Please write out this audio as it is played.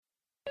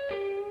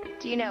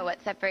Do you know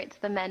what separates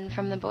the men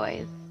from the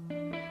boys?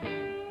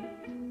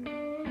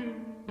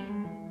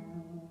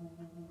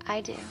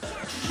 I do.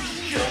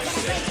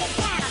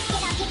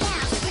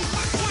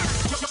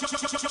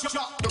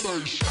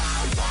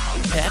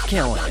 Pat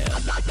Callahan,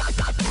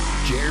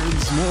 Jared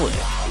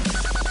Smolik.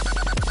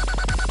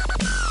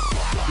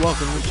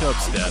 Welcome to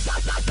Chubstep.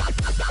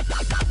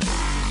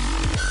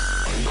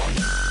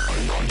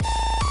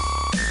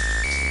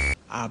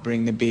 I'll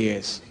bring the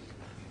beers.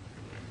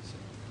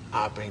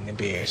 I'll bring the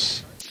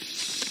beers.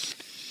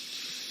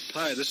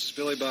 Hi, this is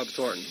Billy Bob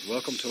Thornton.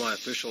 Welcome to my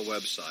official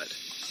website.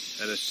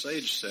 And as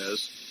Sage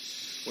says,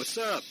 what's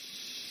up?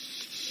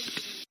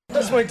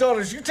 That's my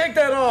daughter's. You take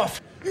that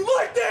off. You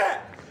like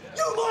that?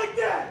 You like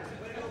that?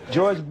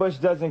 George Bush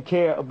doesn't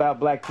care about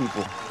black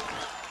people.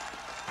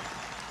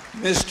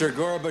 Mr.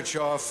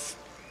 Gorbachev,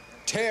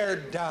 tear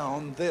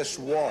down this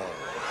wall.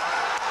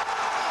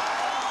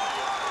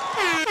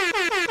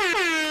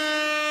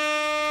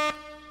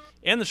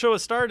 And the show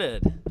has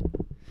started.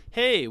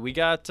 Hey, we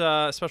got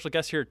a special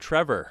guest here,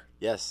 Trevor.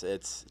 Yes,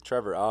 it's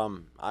Trevor.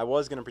 I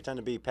was gonna pretend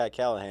to be Pat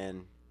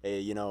Callahan.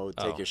 Hey,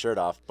 take your shirt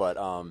off, but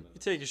You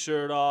take your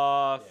shirt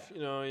off.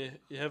 You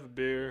have a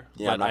beer.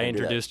 yeah, But I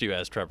introduced you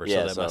as Trevor,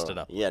 Yeah, so that messed it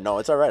up. Yeah, no,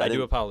 it's all right. I do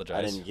didn't- apologize.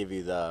 I didn't give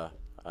you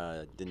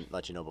didn't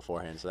let you know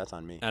beforehand, so that's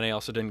on me. And I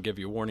also didn't give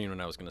you a warning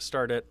when I was going to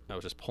start it. I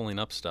was just pulling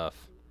up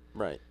stuff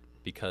Right.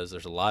 because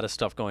there's a lot of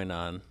stuff going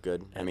on.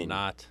 Good. And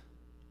not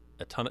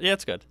a ton of... Yeah,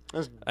 it's good. It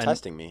was And-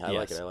 testing me. I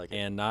like yes, it. I like it.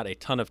 And not a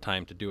ton of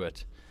time to do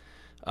it.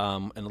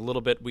 In a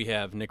little bit, we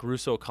have Nick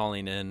Russo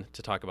calling in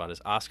to talk about his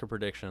Oscar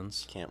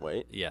predictions. Can't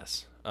wait.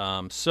 Yes.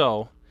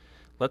 So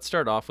let's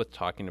start off with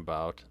talking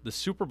about the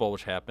Super Bowl,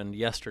 which happened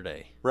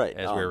yesterday. Right,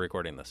 As we were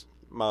recording this.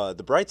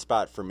 The bright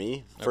spot for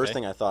me, first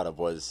Okay. thing I thought of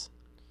was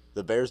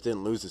the Bears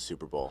didn't lose the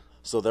Super Bowl,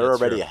 so they're That's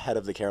already true. ahead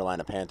of the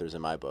Carolina Panthers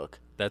in my book.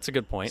 That's a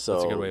good point. So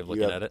That's a good way of you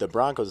looking have at it. the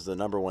Broncos, the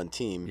number one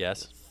team.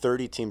 Yes.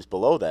 30 teams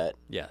below that.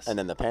 Yes. And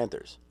then the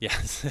Panthers.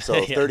 Yes. So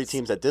 30 Yes.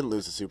 teams that didn't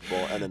lose the Super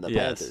Bowl, and then the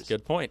Yes. Panthers.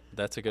 Good point.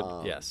 That's a good...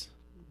 yes.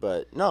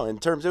 But no,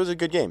 it was a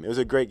good game. It was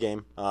a great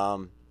game.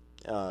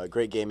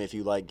 Great game if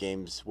you like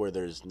games where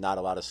there's not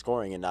a lot of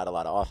scoring and not a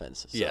lot of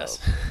offense. So. Yes.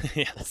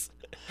 Yes.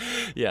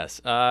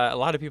 Yes. A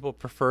lot of people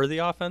prefer the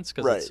offense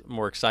because it's Right.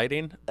 more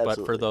exciting. But for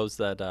Absolutely. those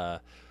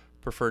that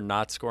prefer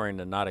not scoring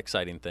and not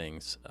exciting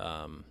things,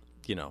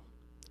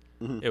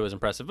 it was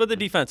impressive. But the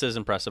defense is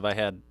impressive. I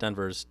had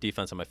Denver's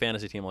defense on my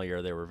fantasy team all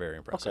year. They were very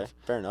impressive. Okay,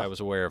 fair enough. I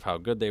was aware of how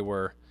good they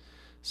were.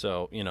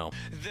 So, you're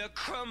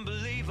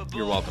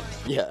welcome.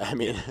 Yeah, I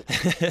mean,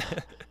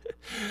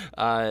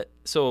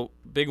 So,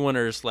 big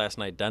winners last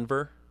night.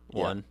 Denver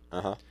won.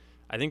 uh-huh.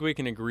 I think we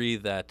can agree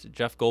that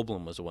Jeff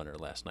Goldblum was a winner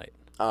last night.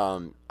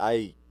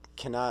 I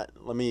cannot.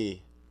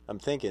 I'm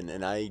thinking,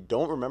 and I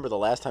don't remember the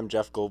last time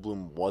Jeff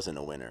Goldblum wasn't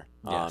a winner.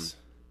 Yes. I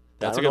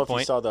That's a don't know good if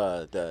point. you saw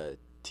the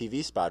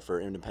TV spot for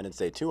Independence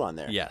Day 2 on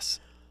there. Yes.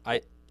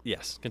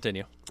 Yes,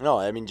 continue. No,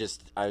 I mean,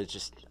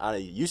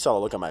 you saw the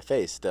look on my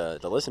face. The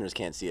listeners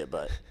can't see it,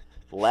 but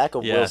lack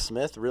of Yeah. Will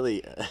Smith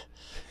really.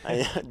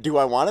 Do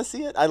I want to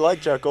see it? I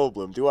like Jeff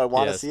Goldblum. Do I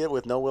want to Yes. see it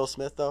with no Will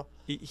Smith though?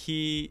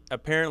 He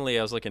apparently,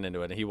 I was looking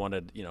into it, and he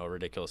wanted a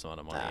ridiculous amount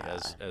of money,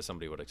 as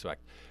somebody would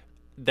expect.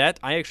 That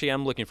I actually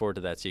am looking forward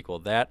to that sequel.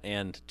 That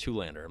and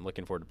Two-Lander. I'm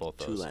looking forward to both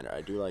those. Two-Lander,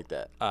 I do like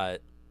that.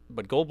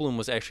 But Goldblum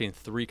was actually in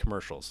three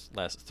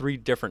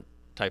different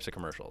types of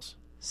commercials.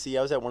 See,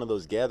 I was at one of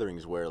those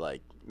gatherings where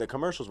the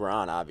commercials were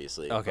on,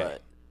 obviously. Okay.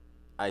 But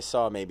I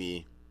saw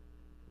maybe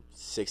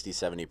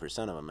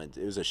 60-70% of them. It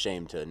was a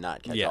shame to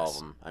not catch all of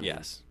them. I mean,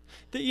 yes.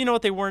 You know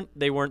what?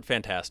 They weren't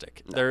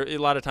fantastic. No. There a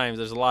lot of times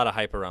there's a lot of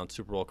hype around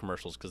Super Bowl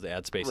commercials because the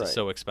ad space Right. is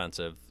so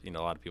expensive. A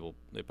lot of people,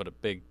 they put a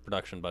big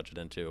production budget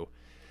into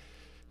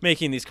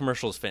making these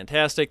commercials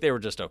fantastic. They were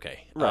just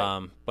okay.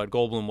 Right. But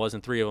Goldblum was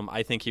in three of them.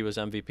 I think he was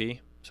MVP,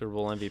 Super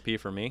Bowl MVP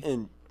for me.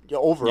 And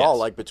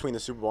overall, Yes. between the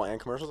Super Bowl and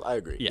commercials, I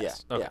agree.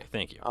 Yes. Yeah. Okay. Yeah.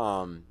 Thank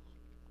you.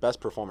 Best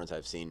performance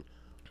I've seen.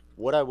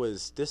 What I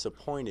was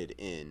disappointed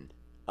in,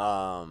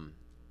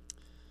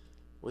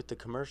 with the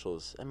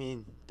commercials, I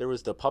mean, there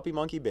was the Puppy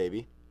Monkey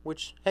Baby,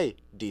 which, hey,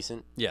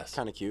 decent. Yes.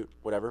 Kind of cute,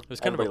 whatever. It was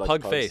kind Everybody of a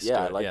likes pug pugs. face. Yeah,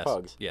 to I it. like yes.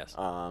 pugs. Yes.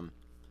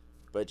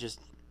 But just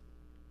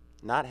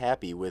not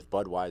happy with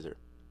Budweiser.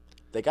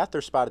 They got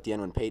their spot at the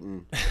end when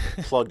Peyton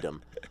plugged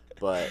them.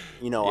 But,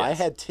 I Yes.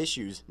 had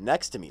tissues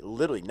next to me,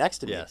 literally next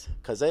to me. Yes.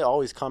 Because they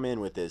always come in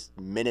with this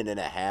minute and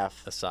a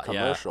half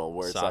commercial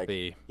where it's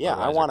soppy I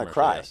Budweiser want to commercial,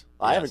 cry. yes.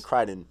 I Yes. haven't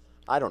cried in,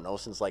 I don't know,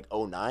 since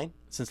 2009.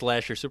 Since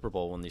last year's Super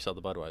Bowl when you saw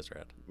the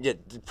Budweiser ad. Yeah,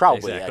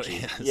 probably, Exactly, actually.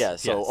 yes, Yeah,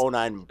 so yes.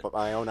 2009,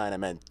 by 2009 I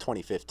meant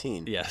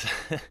 2015. Yes.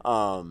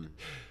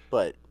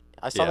 But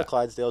I saw Yeah. the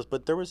Clydesdales,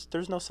 but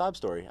there's no sob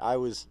story. I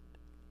was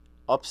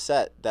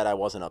upset that I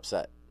wasn't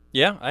upset.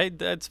 Yeah,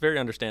 that's very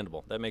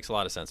understandable. That makes a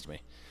lot of sense to me.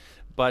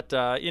 But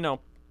there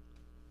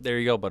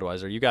you go,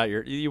 Budweiser.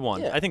 You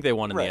won. Yeah, I think they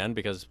won in right. the end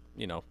because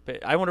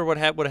I wonder what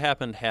would have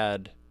happened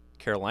had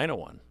Carolina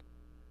won.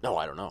 No,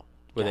 I don't know.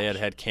 Would they Gosh.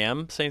 had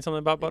Cam saying something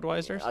about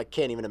Budweiser's? I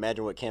can't even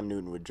imagine what Cam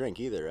Newton would drink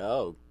either.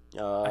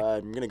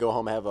 I'm gonna go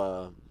home and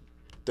have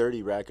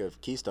 30 rack of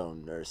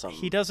Keystone or something.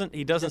 He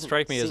doesn't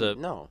strike me as a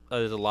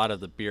lot of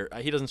the beer.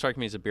 He doesn't strike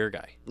me as a beer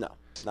guy. No,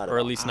 not or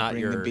at at least not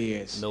bring the your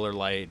beers. Miller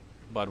Lite,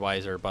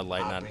 Budweiser, Bud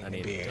Light, I'll not bring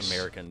any the beers.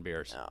 American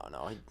beers.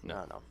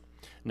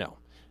 No.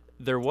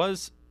 There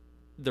was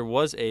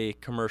a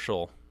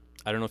commercial.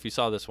 I don't know if you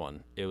saw this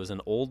one. It was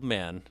an old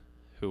man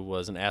who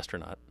was an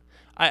astronaut.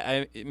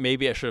 I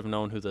maybe I should have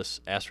known who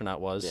this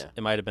astronaut was. Yeah.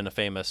 It might have been a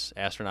famous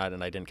astronaut,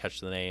 and I didn't catch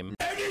the name.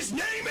 And his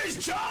name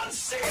is John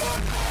C.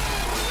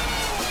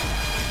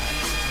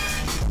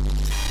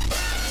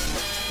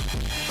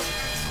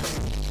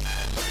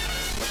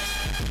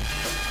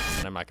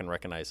 And I'm not going to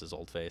recognize his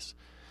old face.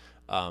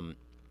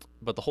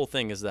 But the whole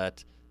thing is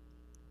that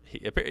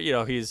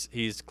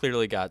he's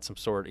clearly got some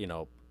sort,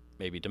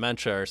 maybe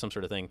dementia or some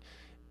sort of thing.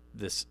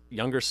 This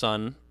younger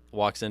son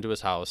walks into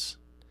his house.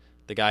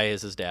 The guy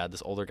is his dad.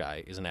 This older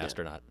guy is an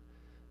astronaut.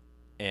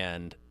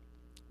 And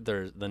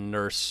there's the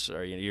nurse,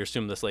 or you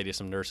assume this lady is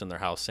some nurse in their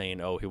house saying,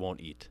 "Oh, he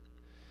won't eat."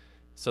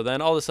 So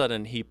then all of a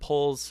sudden he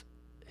pulls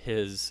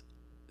his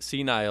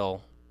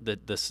senile,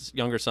 this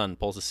younger son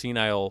pulls a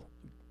senile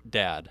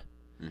dad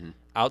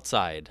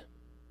outside.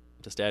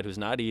 This dad who's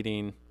not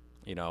eating,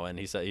 and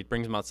he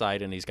brings him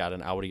outside, and he's got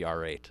an Audi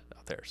R8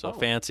 out there. So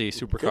fancy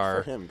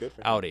supercar Good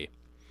for him. Audi.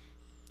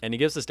 And he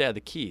gives his dad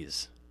the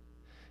keys.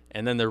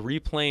 And then they're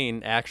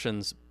replaying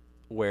actions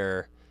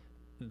where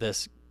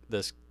this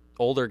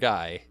older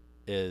guy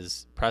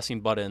is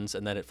pressing buttons,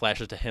 and then it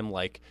flashes to him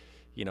like,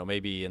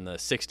 maybe in the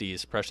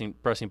 60s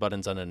pressing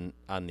buttons on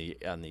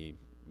the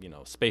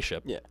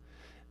spaceship. Yeah.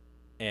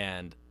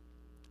 And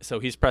so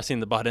he's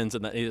pressing the buttons,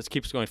 and then it just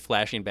keeps going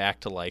flashing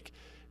back to like,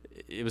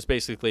 it was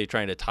basically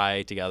trying to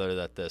tie together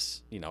that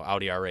this,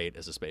 Audi R8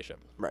 is a spaceship.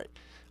 Right.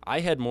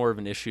 I had more of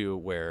an issue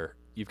where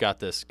you've got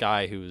this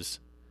guy who's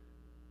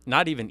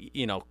not even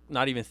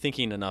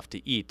thinking enough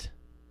to eat,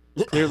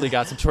 clearly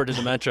got some sort of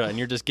dementia, and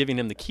you're just giving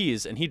him the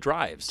keys and he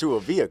drives To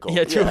a vehicle.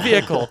 a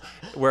vehicle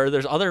where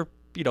there's other,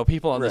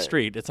 people on the Right.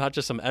 street. It's not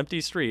just some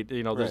empty street,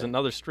 there's Right.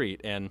 another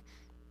street. And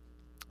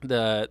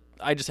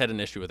I just had an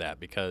issue with that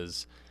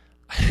because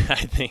I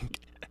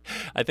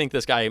think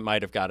this guy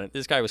might have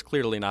this guy was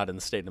clearly not in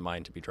the state of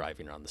mind to be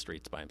driving around the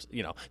streets by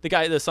himself.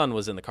 The son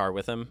was in the car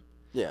with him.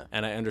 Yeah.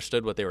 And I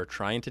understood what they were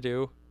trying to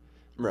do.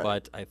 Right.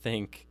 But I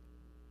think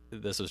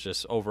this was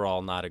just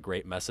overall not a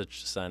great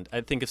message to send.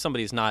 I think if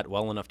somebody's not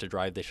well enough to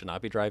drive, they should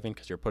not be driving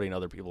because you're putting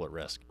other people at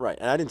risk. Right.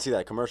 And I didn't see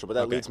that commercial, but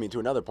that Okay. leads me to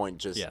another point.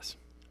 Just Yes.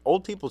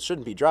 old people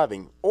shouldn't be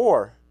driving.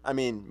 Or,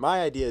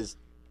 my idea is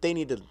they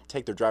need to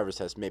take their driver's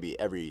test maybe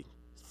every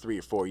 3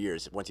 or 4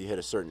 years once you hit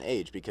a certain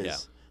age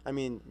because,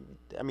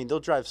 Yeah. they'll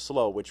drive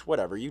slow, which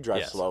whatever. You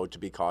drive Yes. slow to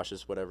be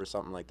cautious, whatever,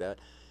 something like that.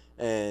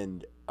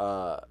 And,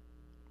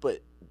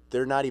 but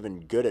they're not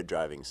even good at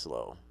driving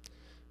slow.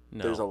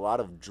 No. There's a lot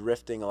of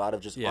drifting, a lot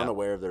of just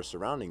unaware of their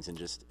surroundings, and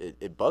just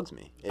it bugs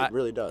me. It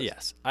really does.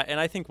 Yes. And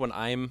I think when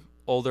I'm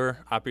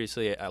older,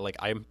 obviously,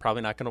 I'm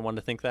probably not going to want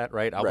to think that,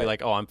 right? I'll be Right.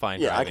 like, oh, I'm fine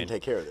Yeah, driving. I can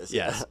take care of this.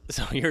 Yes.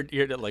 So you're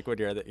like when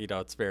you're,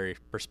 it's very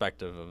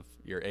perspective of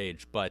your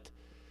age. But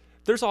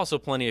there's also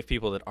plenty of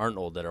people that aren't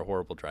old that are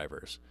horrible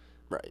drivers.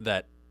 Right.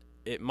 That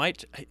it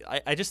might,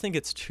 I just think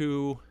it's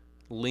too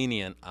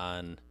lenient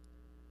on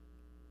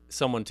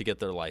someone to get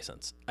their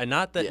license. And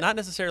not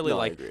necessarily No, I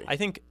like, agree. I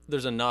think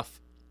there's enough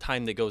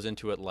time that goes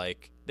into it,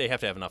 like they have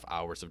to have enough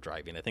hours of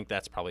driving. I think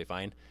that's probably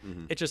fine.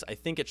 It just, I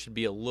think it should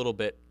be a little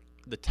bit,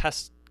 the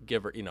test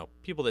giver,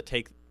 people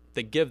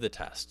that give the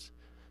test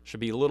should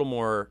be a little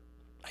more,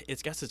 I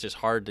guess it's just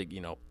hard to,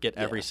 get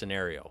every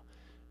scenario,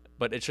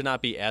 but it should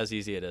not be as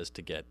easy it is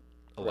to get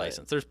a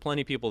license. There's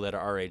plenty of people that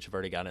are our age have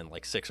already gotten in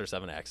like 6 or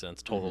 7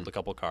 accidents, totaled a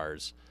couple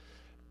cars.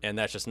 And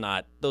that's just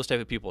not, those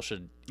type of people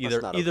should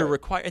either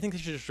require, I think they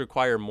should just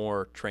require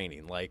more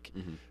training. Like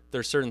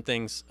there's certain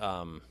things,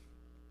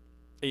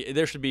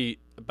 there should be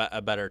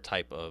a better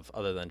type of,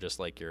 other than just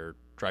like your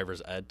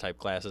driver's ed type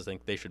classes. I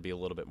think they should be a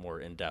little bit more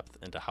in depth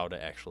into how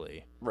to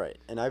actually. Right.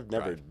 And I've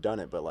never done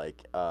it, but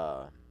like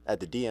at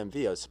the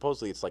DMV,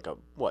 supposedly it's like a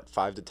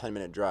 5 to 10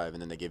 minute drive,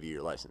 and then they give you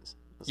your license.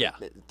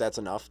 That's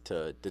enough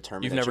to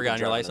determine. You've that never you can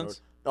gotten your drive on the license?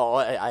 road. Oh,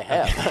 I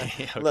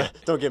have. Okay.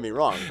 Don't get me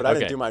wrong, but I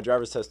didn't Okay. do my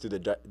driver's test through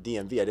the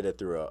DMV. I did it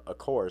through a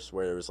course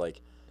where there was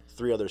like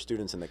 3 other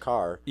students in the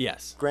car.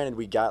 Yes. Granted,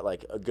 we got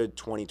like a good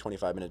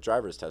 20-25 minute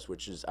driver's test,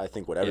 which is I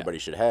think what everybody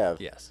should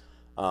have. Yes.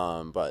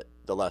 But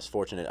the less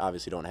fortunate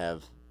obviously don't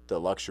have the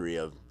luxury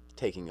of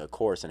taking a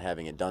course and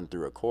having it done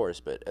through a course,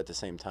 but at the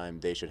same time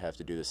they should have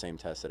to do the same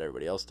test that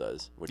everybody else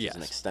does, which is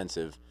an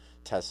extensive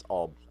test,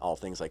 all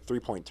things like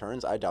 3-point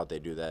turns. I doubt they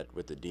do that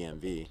with the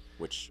DMV,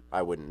 which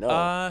I wouldn't know.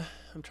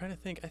 I'm trying to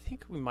think. I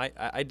think we might.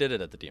 I did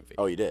it at the DMV.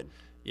 Oh, you did?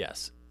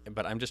 Yes,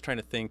 but I'm just trying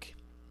to think.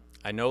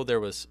 I know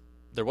there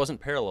wasn't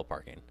parallel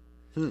parking.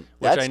 Which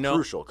That's I know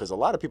crucial because a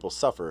lot of people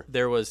suffer.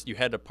 there was. You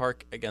had to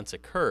park against a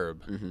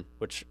curb,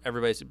 which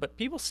everybody's. But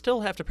people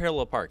still have to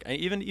parallel park.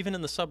 Even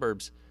in the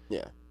suburbs.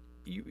 Yeah.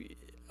 You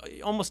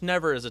almost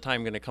never is a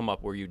time going to come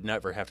up where you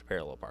never have to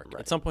parallel park. Right.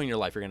 At some point in your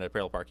life, you're going to have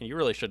parallel parking. You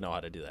really should know how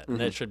to do that, and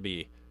that should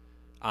be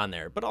on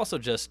there. But also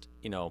just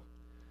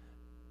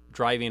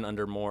driving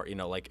under more,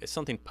 like if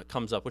something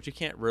comes up, which you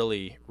can't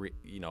really,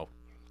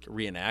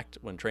 reenact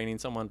when training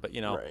someone, but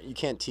right. You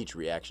can't teach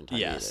reaction time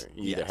either.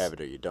 You either have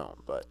it or you don't.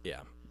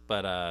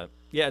 But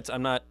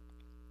I'm not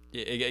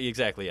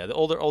exactly. Yeah, the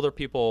older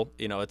people,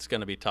 it's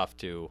going to be tough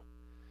to.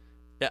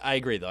 I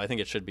agree, though. I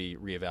think it should be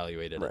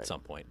reevaluated at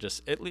some point.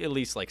 Just at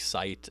least like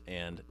sight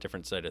and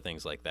different side of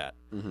things like that.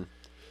 Mm-hmm.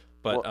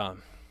 But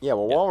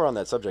while we're on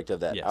that subject of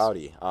that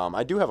Audi,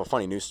 I do have a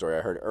funny news story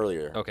I heard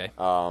earlier. Okay.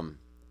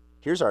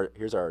 Here's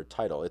our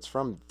title. It's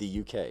from the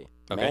UK.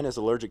 Okay. Man is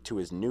allergic to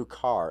his new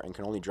car and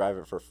can only drive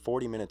it for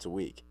 40 minutes a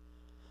week.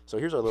 So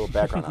here's our little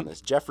background on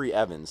this. Jeffrey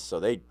Evans. So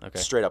they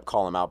straight up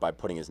call him out by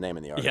putting his name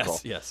in the article.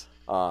 Yes.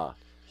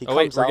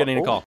 We're getting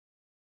a call.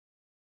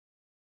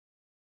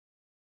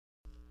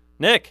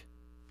 Nick.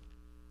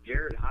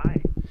 Jared,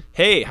 hi.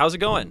 Hey, how's it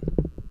going?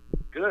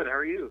 Good. How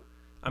are you?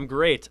 I'm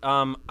great.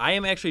 I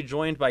am actually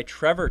joined by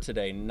Trevor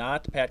today,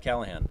 not Pat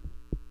Callahan.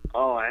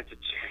 Oh, I have to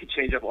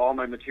change up all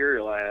my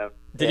material I have.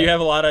 Did you have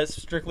a lot of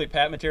strictly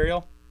Pat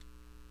material?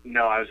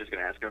 No, I was just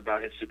going to ask him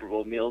about his Super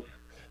Bowl meals.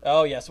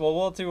 Oh, yes. Well,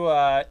 we'll do.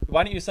 Why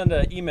don't you send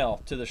an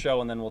email to the show,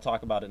 and then we'll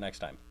talk about it next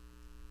time.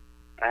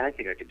 I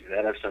think I could do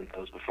that. I've sent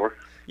those before.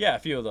 Yeah, a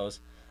few of those.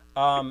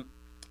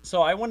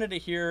 So I wanted to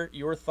hear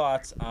your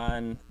thoughts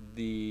on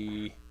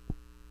the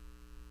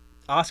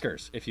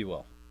Oscars, if you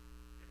will.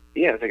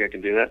 Yeah, I think I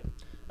can do that.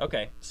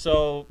 Okay,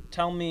 so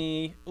tell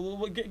me,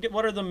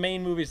 what are the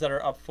main movies that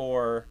are up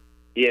for?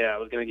 Yeah, I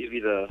was going to give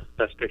you the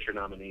Best Picture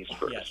nominees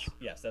first.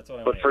 Yes, that's what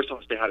I want. But first, I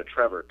want to say hi to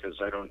Trevor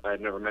because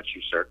I've never met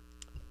you, sir.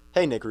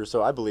 Hey, Nick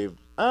Russo. I believe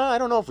I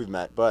don't know if we've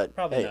met, but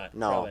probably not.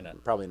 No,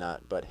 probably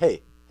not. But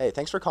hey,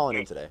 thanks for calling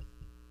in today.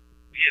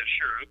 Yeah,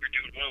 sure. I hope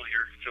you're doing well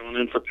here, filling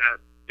in for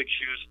Pat. Big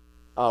shoes.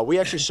 We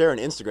actually share an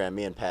Instagram,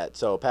 me and Pat.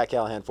 So Pat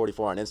Callahan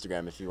 44 on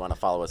Instagram if you want to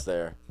follow us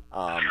there.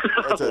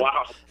 It's a,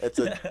 wow. It's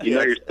a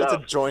it's a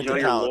joint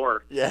account. Your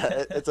lore.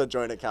 Yeah, it's a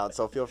joint account.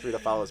 So feel free to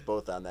follow us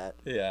both on that.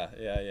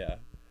 Yeah.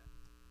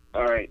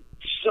 All right.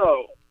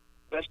 So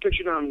Best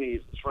Picture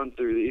nominees. Let's run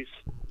through these,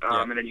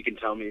 and then you can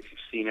tell me if you've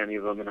seen any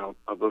of them, and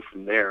I'll go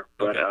from there.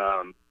 But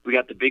we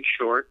got The Big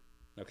Short.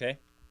 Okay.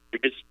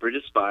 Bridge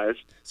of Spies.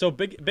 So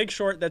Big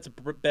Short.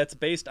 That's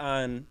based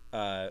on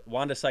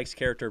Wanda Sykes'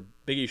 character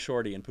Biggie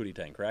Shorty in Pootie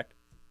Tang, correct?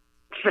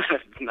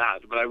 It's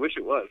not, but I wish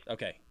it was.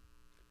 Okay.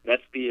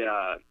 That's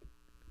the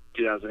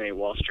 2008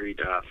 Wall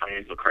Street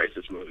financial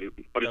crisis movie,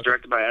 but it's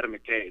directed by Adam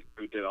McKay,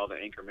 who did all the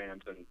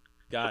Anchormans and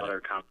other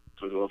comics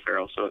with Will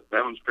Ferrell. So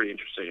that one's pretty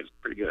interesting. It's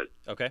pretty good.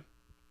 Okay.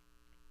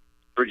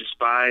 Bridge of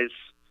Spies,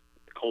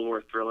 Cold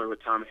War thriller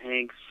with Tom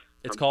Hanks.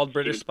 It's called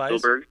Bridge of Spies?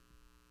 Spielberg.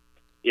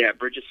 Yeah,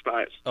 Bridge of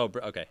Spies. Oh,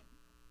 okay.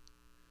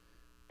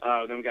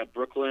 Then we got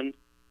Brooklyn,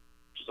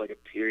 which is like a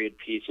period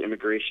piece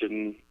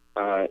immigration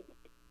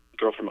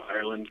girl from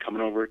Ireland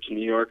coming over to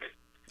New York.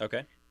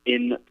 Okay.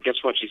 Guess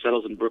what? She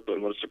settles in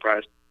Brooklyn. What a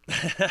surprise.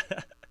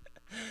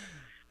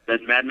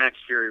 Then Mad Max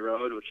Fury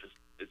Road, which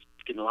is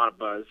getting a lot of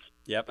buzz.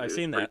 Yep, I've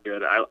seen that.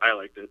 Good. I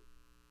liked it.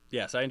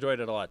 Yes, I enjoyed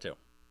it a lot too.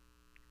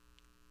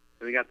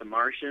 Then we got The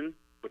Martian,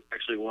 which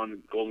actually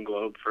won Golden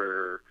Globe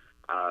for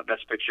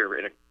Best Picture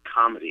in a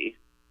comedy.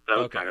 That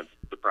was kind of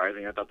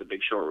surprising. I thought The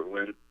Big Short would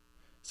win.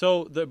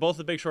 So both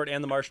The Big Short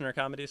and The Martian are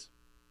comedies?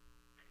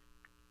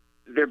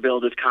 They're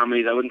billed as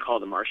comedies. I wouldn't call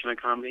The Martian a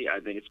comedy. I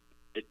think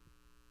it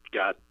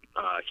got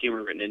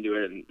humor written into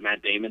it, and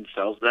Matt Damon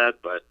sells that,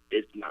 but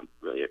it's not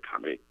really a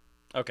comedy.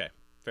 Okay,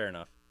 fair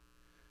enough.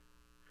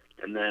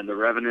 And then The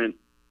Revenant,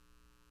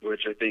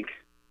 which I think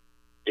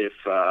if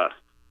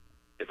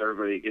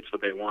everybody gets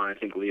what they want, I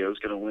think Leo's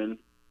going to win.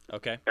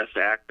 Okay. Best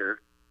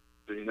Actor.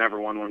 He's never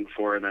won one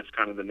before, and that's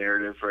kind of the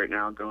narrative right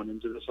now going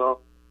into this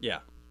all. Yeah.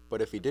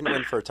 But if he didn't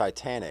win for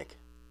Titanic,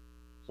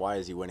 why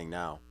is he winning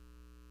now?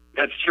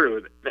 That's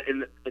true.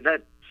 And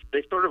that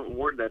they sort of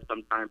award that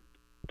sometimes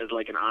as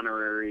like an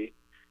honorary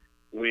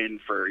win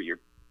for your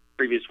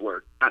previous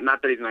work.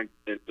 Not that he's not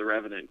The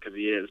Revenant, because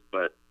he is,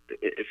 but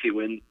if he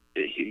wins,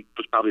 he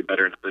was probably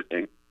better in other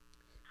things.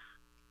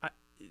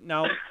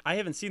 Now, I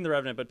haven't seen The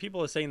Revenant, but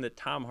people are saying that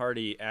Tom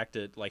Hardy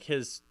acted like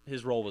his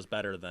role was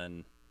better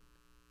than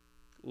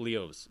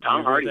Leo's.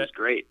 Tom Hardy was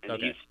great, and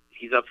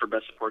he's up for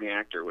Best Supporting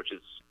Actor, which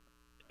is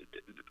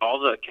all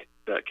the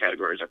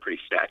categories are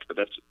pretty stacked, but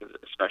that's an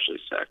especially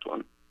stacked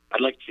one. I'd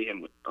like to see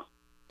him with.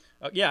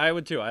 Yeah, I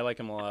would too. I like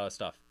him a lot of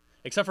stuff,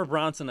 except for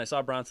Bronson. I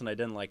saw Bronson. I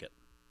didn't like it.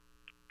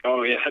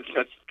 Oh yeah,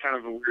 that's kind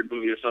of a weird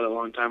movie. I saw that a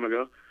long time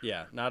ago.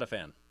 Yeah, not a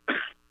fan.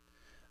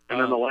 And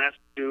then the last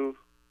two.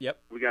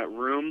 Yep. We got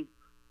Room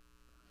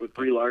with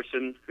Brie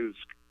Larson, who's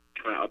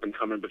kind of up and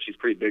coming, but she's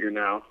pretty bigger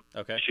now.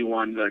 Okay. She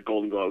won the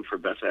Golden Globe for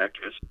Best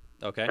Actress.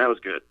 Okay. That was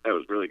good. That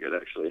was really good,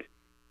 actually.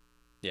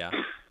 Yeah.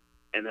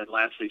 And then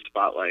lastly,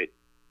 Spotlight,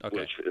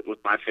 which was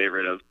my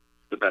favorite of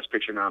the Best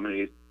Picture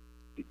nominees.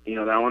 You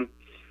know that one?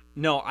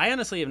 No, I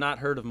honestly have not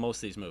heard of most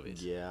of these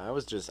movies. Yeah,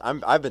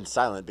 I've been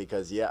silent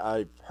because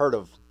I've heard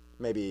of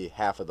maybe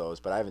half of those,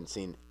 but I haven't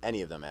seen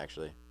any of them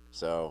actually.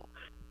 So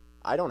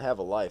I don't have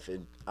a life.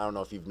 I don't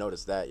know if you've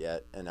noticed that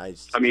yet. And I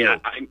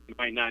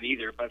might not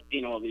either if I've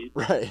seen all these.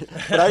 Right.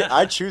 But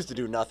I choose to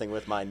do nothing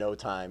with my no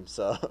time.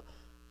 So.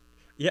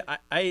 Yeah,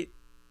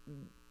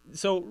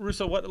 So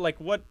Russo, what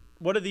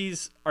are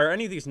these? Are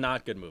any of these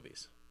not good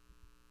movies?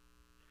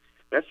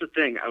 That's the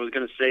thing. I was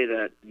going to say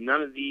that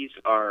none of these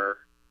are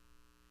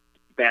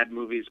bad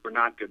movies or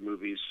not good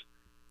movies.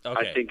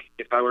 Okay. I think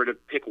if I were to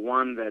pick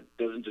one that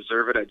doesn't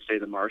deserve it, I'd say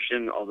The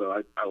Martian,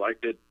 although I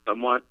liked it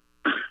somewhat.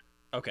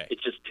 Okay.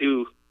 It's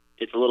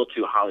a little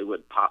too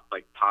Hollywood pop.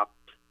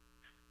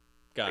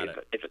 Got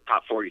it. If a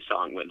top 40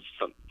 song wins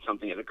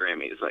something at the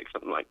Grammys, like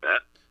something like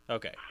that.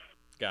 Okay.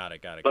 Got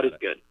it. But it's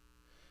good.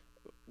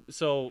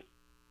 So,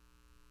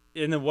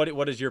 and then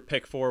what is your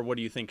pick for? What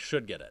do you think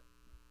should get it?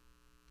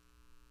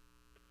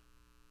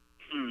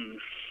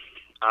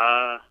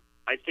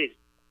 I'd say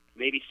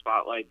maybe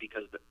Spotlight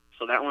because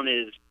so that one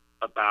is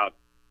about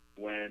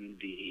when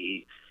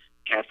the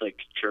Catholic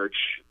Church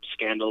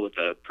scandal with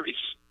the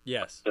priests,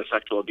 yes, the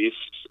sexual abuse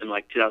in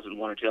like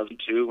 2001 or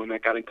 2002 when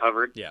that got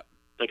uncovered. Yeah,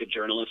 it's like a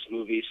journalist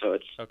movie, so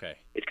it's okay.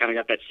 It's kind of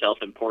got that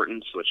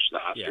self-importance, which the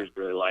Oscars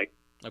really like.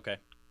 Okay.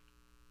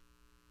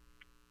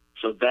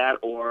 So that,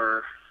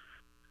 or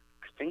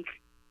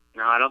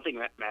I don't think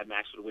Mad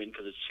Max would win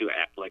because it's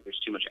there's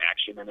too much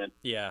action in it.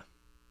 Yeah.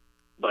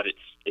 But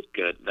it's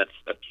good. That's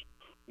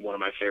one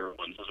of my favorite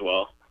ones as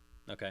well.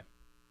 Okay.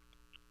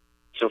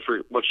 So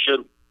for what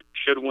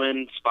should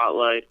win,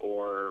 Spotlight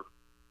or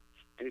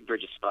maybe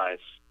Bridge of Spies.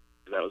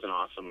 That was an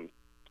awesome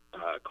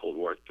Cold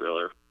War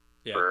thriller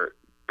for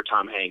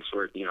Tom Hanks,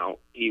 where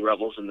he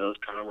revels in those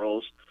kind of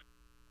roles.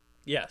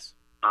 Yes.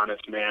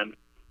 Honest man.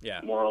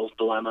 Yeah. Morals,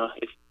 dilemma,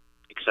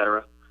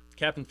 etc.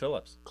 Captain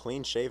Phillips.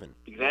 Clean shaven.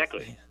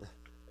 Exactly.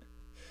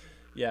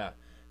 Yeah.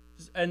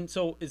 And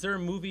so, is there a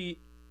movie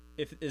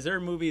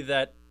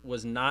that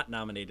was not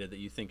nominated that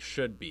you think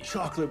should be?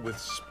 Chocolate with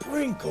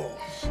sprinkles.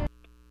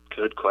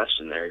 Good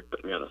question there. You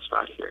put me on the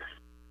spot here.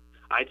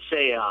 I'd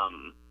say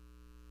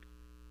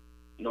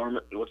Norm.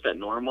 What's that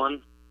Norm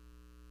one?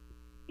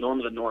 Norm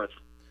of the North.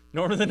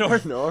 Norm of the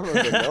North. Norm of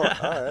the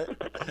North. All right.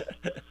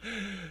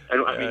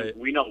 And I mean,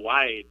 we know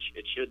why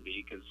it should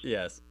be because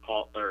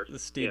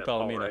Steve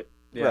Palomino. Right?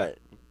 Yeah. Right.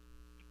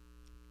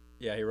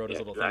 Yeah, he wrote his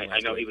little thing. I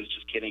know he was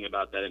just kidding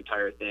about that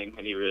entire thing,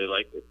 and he really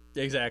liked it.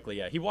 Exactly.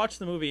 Yeah, he watched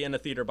the movie in a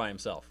theater by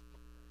himself.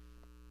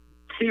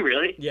 He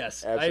really?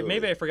 Yes. Absolutely.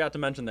 Maybe I forgot to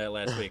mention that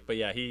last week, but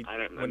yeah, maybe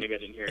I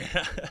didn't hear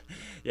it.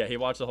 Yeah, he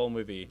watched the whole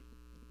movie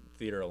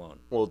theater alone.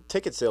 Well,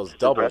 ticket sales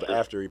doubled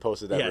after he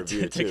posted that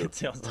review too. Ticket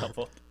sales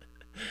doubled.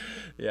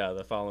 Yeah,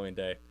 the following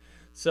day.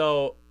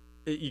 So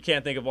you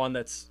can't think of one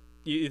that's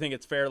you think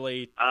it's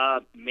fairly.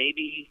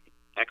 Maybe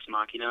Ex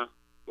Machina,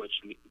 which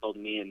both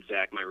me and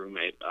Zach, my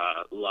roommate,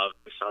 loved.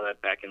 We saw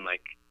that back in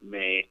like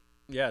May.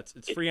 Yeah,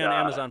 it's free on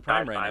Amazon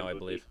Prime right now, I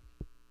believe.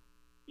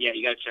 Yeah,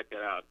 you got to check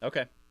that out.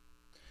 Okay.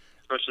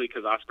 Especially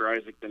because Oscar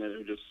Isaac's in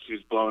it,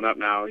 who's blowing up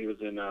now. He was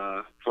in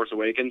Force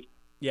Awakens.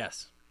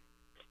 Yes.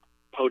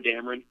 Poe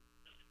Dameron.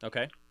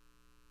 Okay.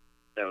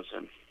 That was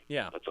him.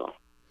 Yeah. That's all.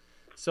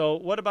 So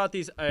what about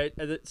these?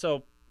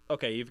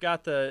 Okay, you've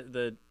got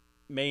the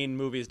main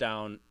movies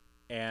down,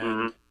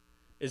 and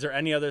is there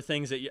any other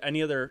things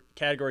any other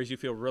categories you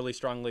feel really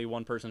strongly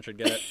one person should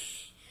get it?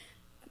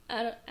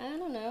 I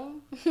don't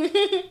know.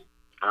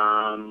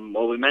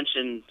 Well, we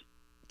mentioned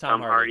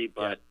Tom Hardy,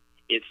 but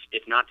yeah.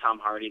 if not Tom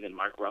Hardy, then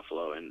Mark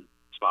Ruffalo in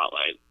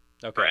Spotlight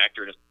for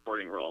actor in a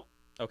supporting role.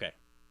 Okay.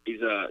 He's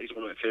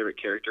one of my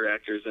favorite character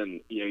actors,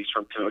 and he's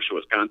from Kenosha,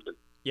 Wisconsin.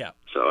 Yeah.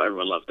 So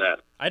everyone loved that.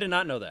 I did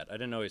not know that. I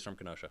didn't know he's from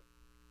Kenosha.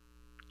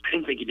 I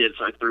didn't think he did,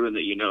 so I threw in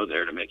the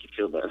there to make you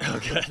feel better. Oh,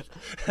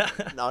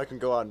 good. Now I can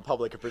go out in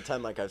public and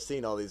pretend like I've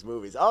seen all these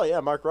movies. Oh yeah,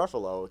 Mark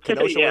Ruffalo,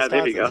 Kenosha, yeah,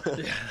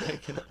 Wisconsin. there you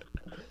go.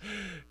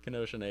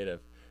 Kenosha native.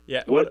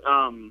 Yeah. What?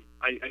 I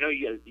know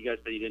you guys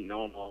said you didn't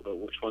know them all, but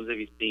which ones have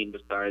you seen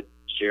besides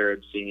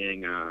Jared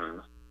seeing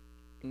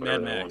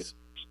Mad Max?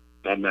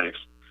 Mad Max.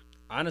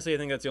 Honestly, I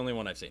think that's the only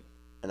one I've seen.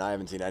 And I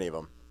haven't seen any of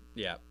them.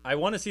 Yeah, I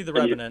want to see The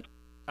Revenant.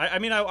 I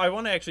mean, I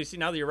want to actually see,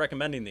 now that you're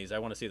recommending these, I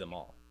want to see them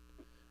all.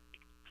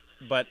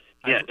 But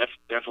yeah,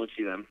 definitely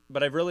see them.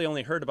 But I've really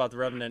only heard about The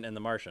Revenant and The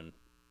Martian,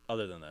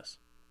 other than this.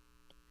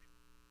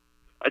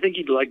 I think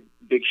you'd like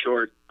Big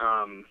Short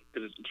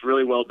because it's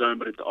really well done,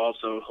 but it's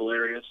also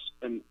hilarious.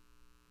 And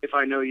if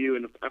I know you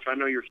and if I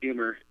know your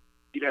humor,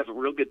 you'd have a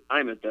real good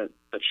time at that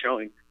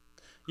showing.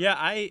 Yeah,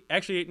 I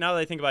actually, now that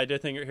I think about it, I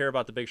did hear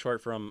about The Big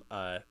Short from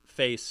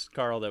Face,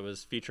 Carl, that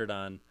was featured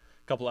on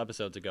a couple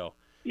episodes ago.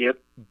 Yep.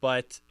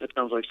 But that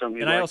sounds like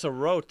something. And I also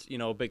wrote,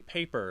 a big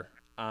paper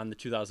on the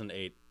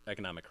 2008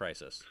 economic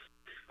crisis.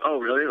 Oh,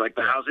 really? Like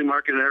the housing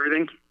market and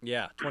everything?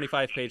 Yeah,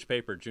 25-page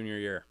paper, junior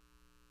year.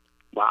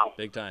 Wow.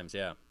 Big times,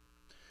 yeah.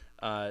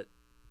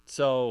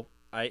 So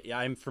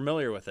I'm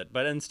familiar with it,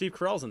 and Steve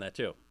Carell's in that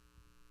too.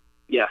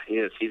 Yeah, he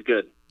is. He's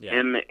good. Yeah.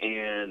 Him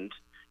and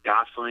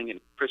Gosling and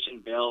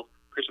Christian Bale.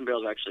 Christian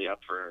Bale's actually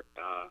up for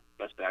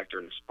Best Actor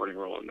in a supporting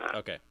role in that.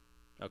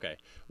 Okay.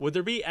 Would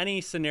there be any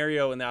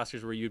scenario in the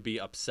Oscars where you'd be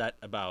upset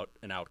about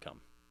an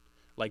outcome?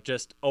 Like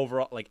just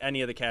overall, like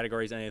any of the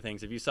categories, any of the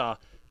things. If you saw,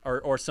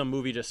 or some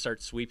movie just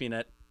starts sweeping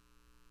it.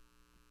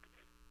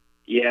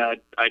 Yeah,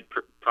 I'd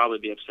probably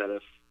be upset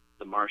if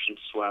The Martian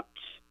swept.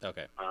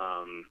 Okay.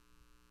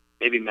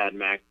 Maybe Mad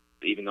Max,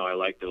 even though I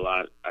liked it a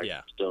lot. I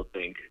still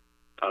think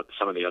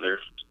some of the others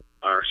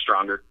are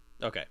stronger.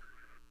 Okay.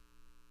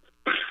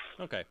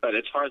 Okay. But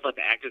as far as like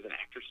the actors and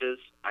actresses,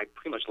 I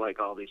pretty much like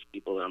all these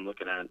people that I'm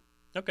looking at.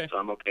 Okay. So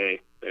I'm okay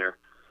there.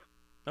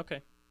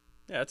 Okay.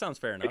 Yeah, that sounds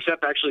fair enough.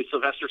 Except actually,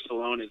 Sylvester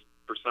Stallone is,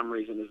 for some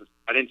reason,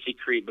 I didn't see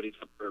Creed, but he's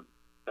up for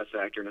Best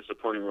Actor in a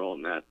Supporting Role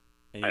in that.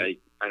 I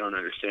don't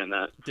understand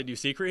that. Did you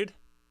see Creed?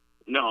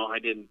 No, I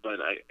didn't, but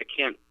I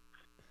can't.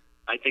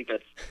 I think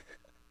that's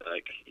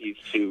like he's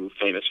too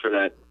famous for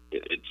that.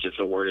 It's just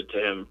awarded to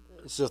him.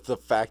 It's just the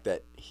fact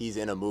that he's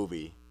in a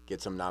movie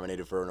gets him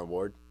nominated for an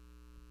award.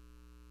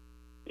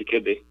 It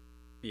could be.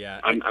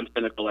 Yeah, I'm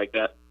cynical like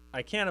that.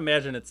 I can't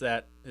imagine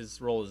his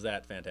role is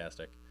that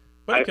fantastic.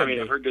 But I mean,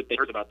 I've heard good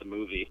things about the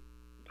movie.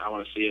 I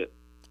want to see it.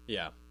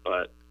 Yeah.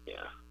 But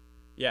yeah.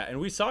 Yeah, and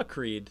we saw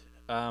Creed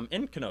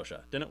in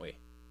Kenosha, didn't we?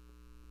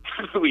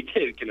 We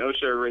did.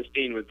 Kenosha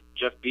Racine with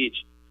Jeff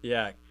Beach.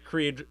 Yeah,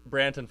 Creed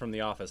Branton from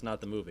The Office,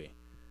 not the movie.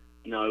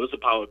 No, it was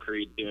Apollo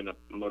Creed doing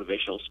a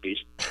motivational speech.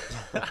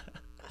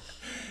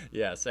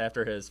 Yes,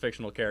 after his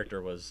fictional character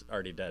was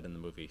already dead in the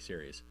movie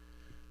series.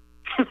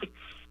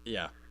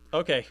 Yeah.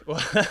 Okay.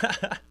 Well,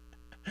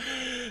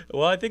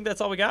 I think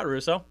that's all we got,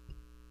 Russo.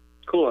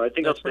 Cool. I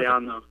think I'll stay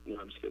on, though.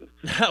 No, I'm just kidding.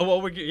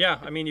 Well,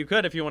 I mean, you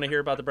could if you want to hear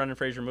about the Brendan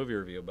Fraser movie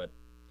review, but...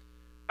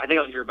 I think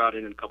I'll hear about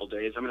it in a couple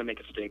days. I'm going to make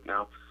a steak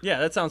now. Yeah,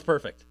 that sounds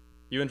perfect.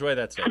 You enjoy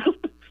that steak.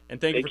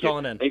 And thank you for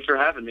calling in. Thanks for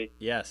having me.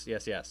 Yes,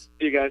 yes, yes.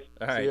 See you guys.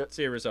 All right.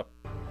 See you, Russo.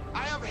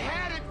 I have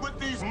had it with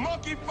these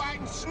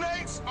monkey-fighting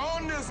snakes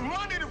on this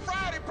Monday to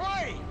Friday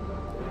plane.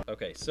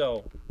 Okay,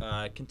 so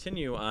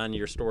continue on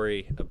your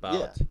story about...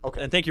 Yeah,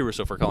 okay. And thank you,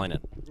 Russo, for calling in.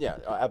 Yeah,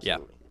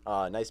 absolutely.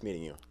 Yeah. Nice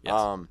meeting you.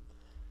 Yes.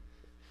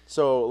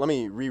 So let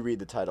me reread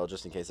the title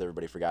just in case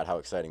everybody forgot how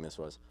exciting this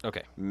was.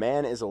 Okay.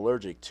 Man is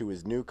allergic to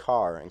his new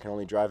car and can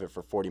only drive it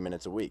for 40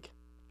 minutes a week.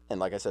 And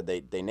like I said,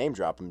 they name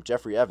drop him.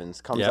 Jeffrey Evans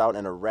comes out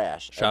in a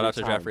rash. Shout out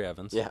to time. Jeffrey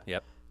Evans. Yeah.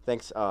 Yep.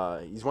 Thanks.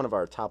 He's one of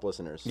our top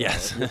listeners. So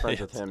yes. If you're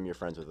friends with him, you're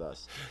friends with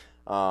us.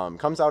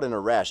 Comes out in a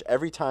rash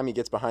every time he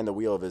gets behind the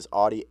wheel of his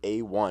Audi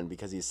A1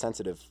 because he's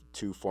sensitive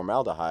to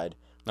formaldehyde,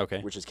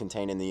 which is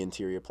contained in the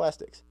interior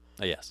plastics.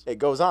 Yes. It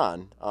goes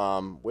on,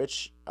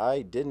 which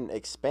I didn't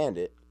expand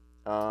it.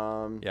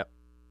 Yep.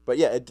 But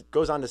yeah, it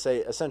goes on to say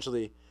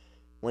essentially,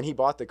 when he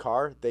bought the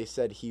car, they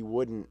said he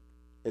wouldn't.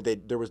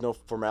 There was no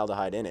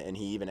formaldehyde in it, and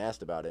he even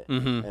asked about it.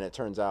 Mm-hmm. And it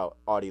turns out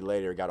Audi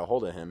later got a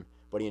hold of him,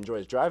 but he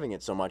enjoys driving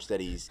it so much that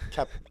he's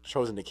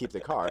chosen to keep the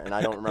car. And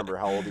I don't remember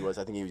how old he was.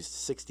 I think he was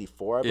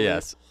 64, I believe.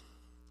 Yes.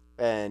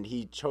 And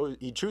he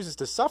chooses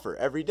to suffer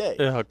every day.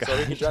 Oh, God. So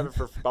he can drive it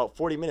for about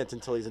 40 minutes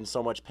until he's in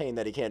so much pain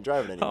that he can't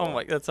drive it anymore. Oh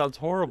my, that sounds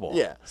horrible.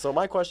 Yeah. So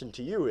my question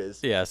to you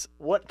is, yes,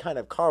 what kind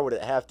of car would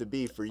it have to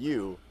be for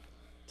you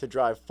to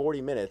drive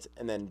 40 minutes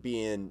and then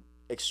be in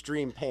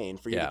extreme pain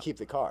for you to keep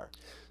the car?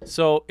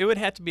 So it would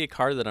have to be a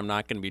car that I'm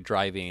not going to be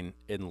driving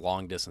in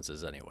long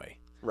distances anyway.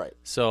 Right.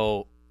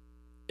 So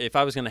if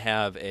I was going to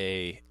have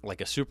a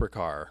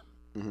supercar,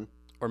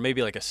 or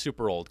maybe like a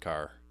super old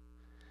car,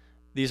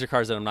 these are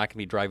cars that I'm not going to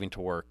be driving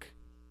to work,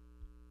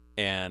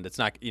 and it's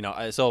not,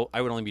 so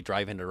I would only be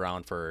driving it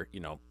around for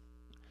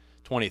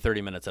 20,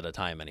 30 minutes at a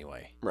time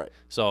anyway. Right.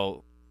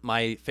 So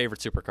my favorite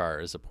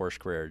supercar is a Porsche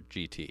Carrera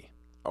GT.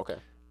 Okay.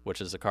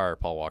 Which is a car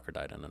Paul Walker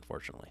died in,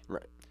 unfortunately.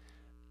 Right.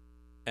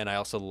 And I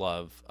also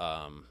love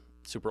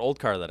super old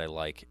car that I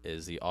like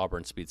is the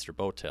Auburn Speedster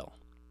Boattail,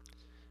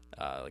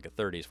 like a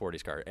 30s,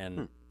 40s car,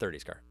 and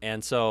 30s car.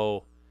 And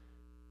so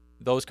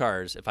those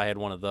cars, if I had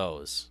one of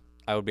those,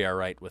 I would be all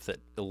right with it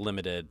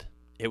limited.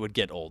 It would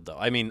get old though.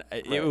 I mean,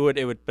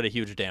 it would put a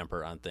huge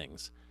damper on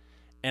things.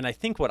 And I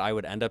think what I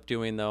would end up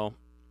doing though,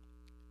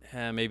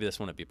 maybe this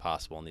wouldn't be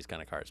possible in these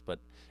kind of cars, but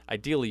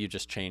ideally you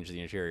just change the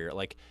interior.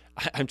 Like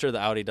I'm sure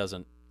the Audi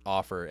doesn't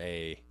offer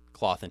a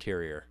cloth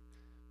interior,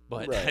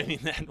 but I mean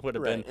that would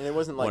have been. And it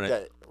wasn't like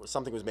that.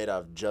 Something was made out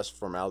of just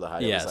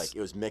formaldehyde. Yes. It was like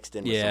it was mixed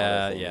in with some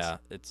other things. Yeah,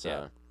 it's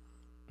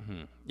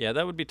yeah,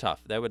 that would be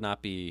tough. That would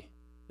not be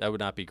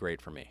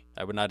great for me.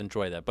 I would not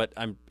enjoy that. But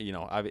I'm,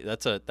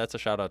 that's a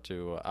shout out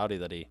to Audi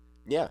that he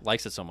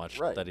likes it so much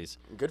that he's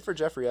good for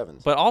Jeffrey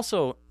Evans. But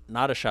also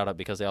not a shout out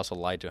because they also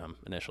lied to him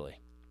initially.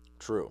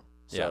 True.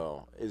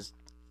 So is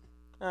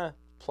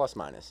plus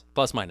minus.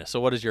 Plus minus.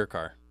 So what is your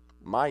car?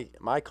 My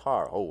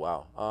car. Oh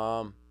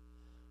wow.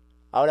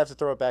 I would have to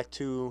throw it back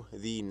to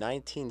the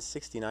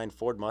 1969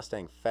 Ford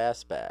Mustang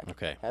Fastback.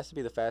 Okay. Has to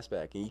be the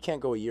Fastback. And you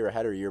can't go a year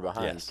ahead or a year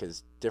behind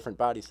because different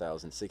body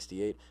styles in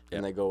 68.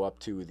 And they go up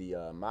to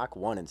the Mach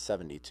 1 in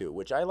 72,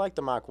 which I like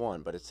the Mach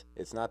 1, but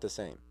it's not the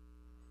same.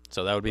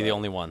 So that would be the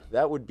only one.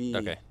 That would be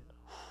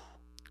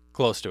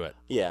close to it.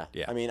 Yeah.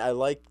 I mean, I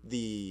like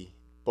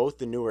both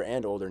the newer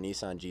and older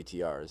Nissan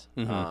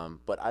GTRs,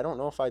 but I don't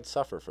know if I'd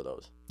suffer for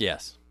those.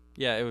 Yes.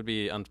 Yeah, it would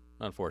be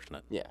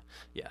unfortunate. Yeah.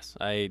 Yes,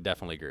 I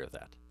definitely agree with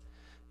that.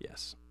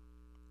 Yes.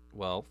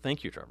 Well,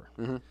 thank you, Trevor.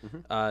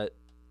 Mm-hmm.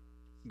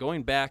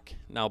 Going back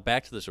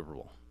to the Super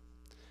Bowl.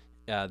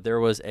 There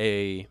was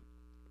a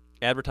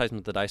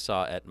advertisement that I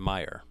saw at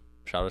Meijer.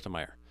 Shout out to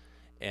Meijer.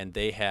 And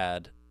they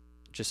had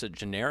just a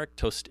generic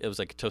it was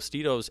like a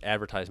Tostitos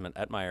advertisement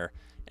at Meijer,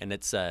 and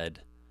it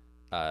said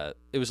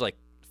it was like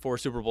for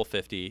Super Bowl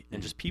 50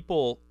 and just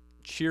people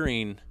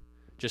cheering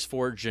just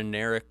for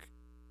generic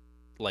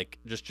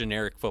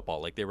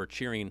football. Like they were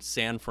cheering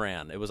San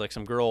Fran. It was like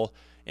some girl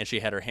and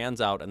she had her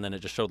hands out, and then it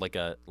just showed like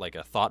a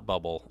thought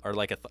bubble, or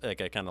like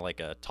a kind of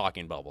like a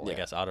talking bubble, I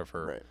guess, out of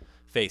her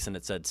face, and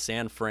it said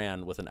San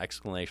Fran with an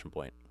exclamation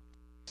point.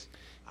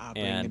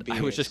 And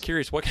I was just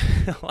curious what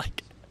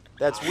like.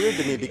 That's weird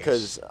to me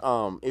because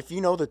if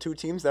you know the two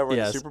teams that were in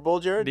the Super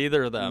Bowl, Jared,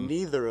 neither of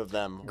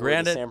them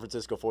were the San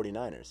Francisco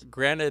 49ers.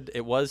 Granted,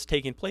 it was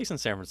taking place in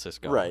San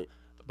Francisco, right?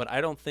 But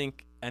I don't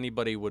think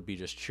anybody would be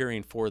just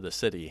cheering for the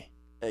city.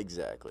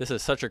 Exactly. This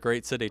is such a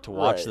great city to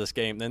watch this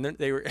game. And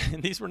they were.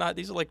 These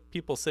are like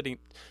people sitting.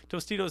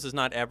 Tostitos is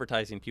not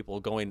advertising people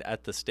going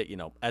at the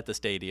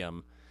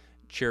stadium,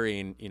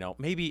 cheering.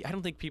 Maybe I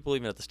don't think people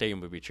even at the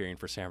stadium would be cheering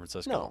for San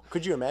Francisco. No.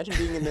 Could you imagine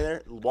being in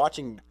there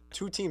watching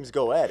two teams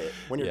go at it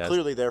when you're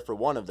clearly there for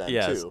one of them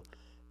too,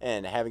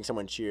 and having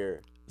someone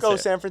cheer? Go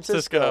San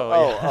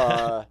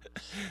Francisco!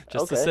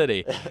 Just the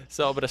city.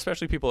 So, but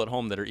especially people at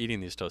home that are eating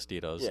these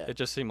Tostitos, it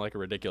just seemed like a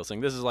ridiculous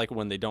thing. This is like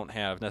when they don't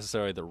have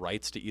necessarily the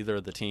rights to either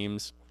of the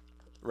teams.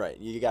 Right,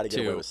 you got to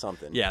get away with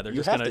something. Yeah, they're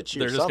just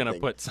gonna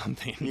put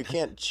something. You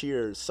can't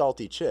cheer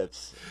salty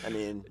chips. I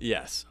mean,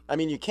 yes. I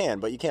mean, you can,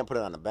 but you can't put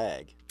it on a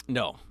bag.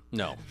 No,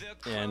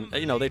 and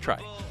they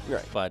tried.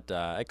 Right, but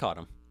I caught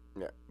them.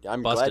 Yeah,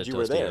 I'm glad you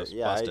were there.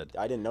 Yeah,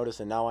 I didn't notice,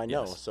 and now I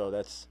know. Yes. So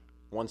that's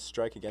one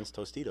strike against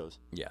Tostitos.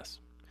 Yes.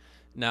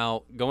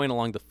 Now, going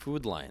along the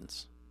food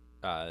lines,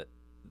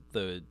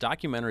 the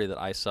documentary that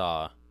I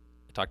saw,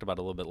 I talked about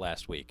a little bit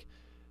last week,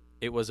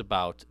 it was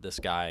about this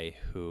guy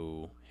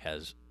who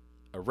has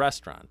a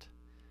restaurant.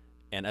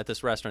 And at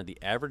this restaurant, the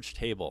average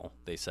table,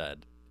 they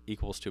said,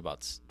 equals to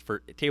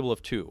for a table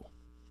of two,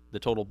 the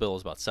total bill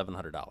is about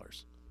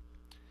 $700.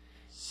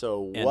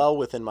 So well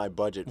within my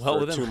budget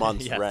for 2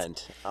 months'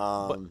 rent.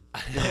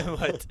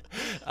 But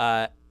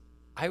I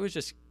was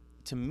just,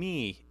 to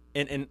me,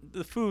 and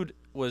the food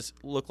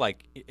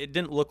it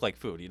didn't look like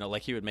food,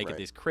 like he would make it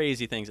these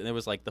crazy things, and it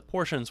was like the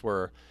portions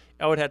were,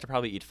 I would have to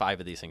probably eat 5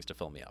 of these things to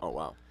fill me up. Oh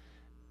wow.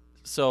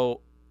 So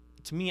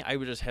to me, I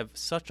would just have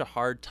such a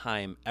hard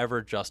time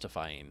ever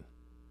justifying,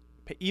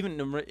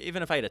 even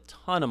if I had a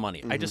ton of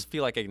money. I just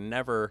feel like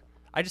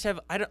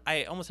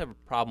I almost have a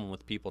problem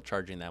with people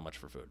charging that much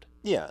for food.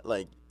 Yeah,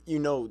 like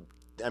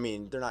I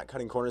mean, they're not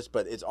cutting corners,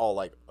 but it's all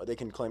like they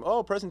can claim,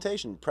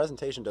 presentation.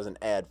 Presentation doesn't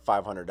add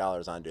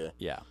 $500 onto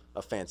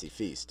a fancy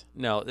feast.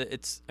 No, they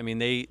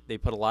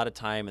put a lot of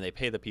time and they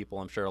pay the people,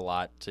 I'm sure, a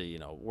lot to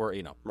work,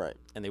 right.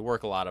 And they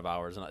work a lot of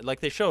hours, and like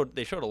they showed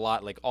a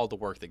lot, like all the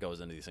work that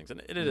goes into these things,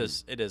 and it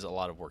is a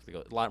lot of work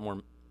a lot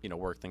more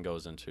work than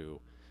goes into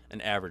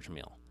an average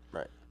meal.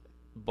 Right.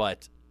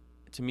 But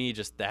to me,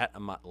 just that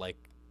amount, like,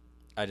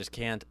 I just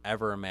can't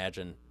ever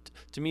imagine.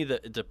 To me,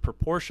 the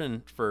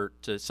proportion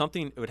to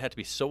something, it would have to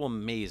be so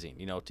amazing,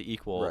 to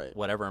equal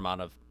whatever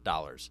amount of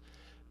dollars.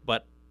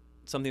 But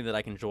something that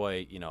I can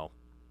enjoy, I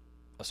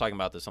was talking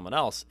about this with someone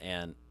else,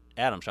 and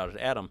Adam, shout out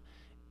to Adam,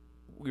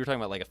 we were talking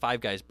about like a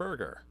Five Guys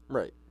burger.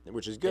 Right,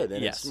 which is good,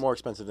 and it's more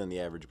expensive than the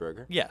average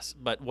burger. Yes,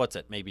 but what's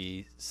it,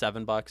 maybe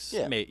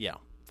 $7? Yeah.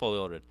 Fully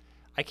loaded.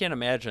 I can't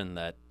imagine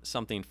that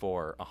something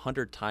for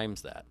 100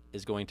 times that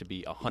is going to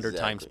be 100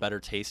 times better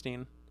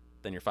tasting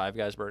than your Five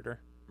Guys burger.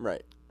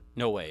 Right.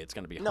 No way it's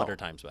going to be 100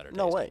 times better tasting.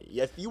 No way.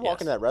 If you walk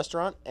into that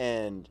restaurant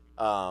and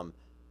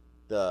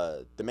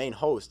the main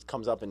host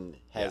comes up and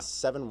has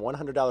 7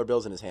 $100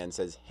 bills in his hand and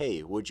says,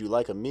 "Hey, would you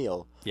like a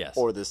meal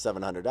or this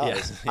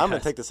 $700?" I'm going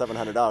to take the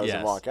 $700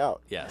 and walk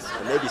out. Yes.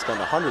 And maybe spend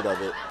 100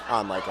 of it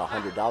on like a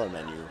 $100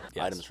 menu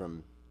items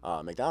from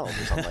McDonald's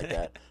or something like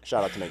that.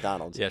 Shout out to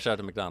McDonald's. Yeah, shout out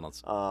to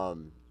McDonald's.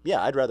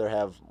 I'd rather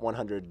have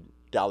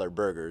 $100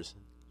 burgers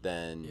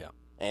and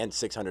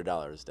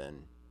 $600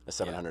 than a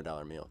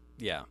 $700 meal.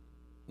 Yeah.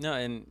 No,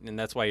 and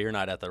that's why you're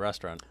not at the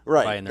restaurant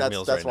buying their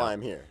meals that's right why now.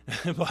 I'm here.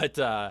 But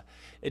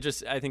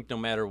I think no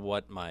matter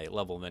what my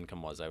level of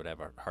income was, I would have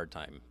a hard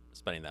time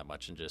spending that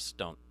much, and just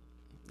don't.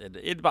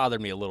 It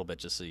bothered me a little bit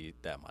to see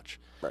that much.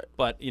 Right.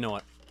 But you know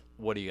what?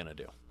 What are you gonna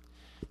do?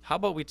 How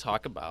about we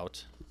talk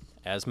about,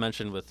 as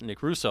mentioned with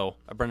Nick Russo,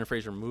 a Brendan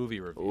Fraser movie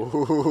review?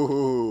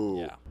 Ooh.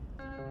 Yeah.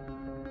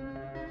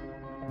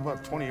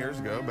 About 20 years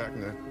ago, back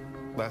in the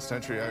last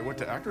century, I went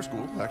to actor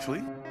school,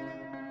 actually.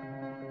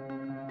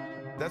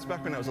 That's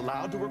back when I was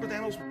allowed to work with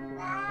animals.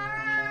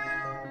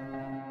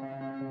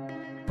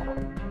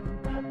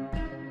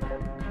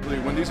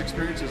 When these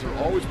experiences are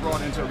always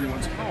brought into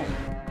everyone's home.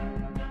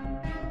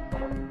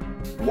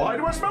 Why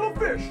do I smell a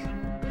fish?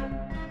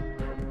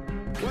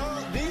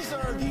 Well, these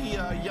are the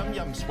Yum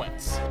Yum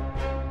sweats.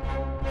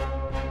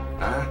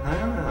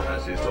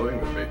 Aha, she's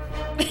toying with me.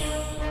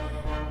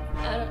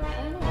 I don't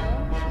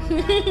know.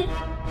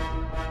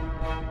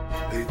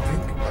 They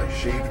think I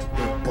shaved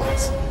their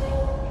butts.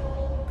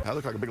 I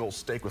look like a big old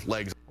steak with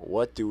legs.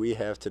 What do we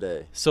have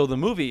today? So the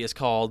movie is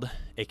called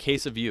A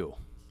Case of You.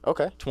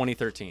 Okay.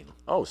 2013.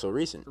 Oh, so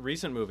recent.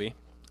 Recent movie.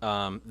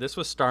 This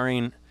was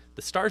starring,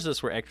 the stars of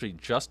this were actually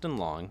Justin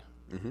Long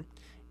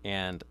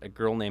and a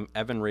girl named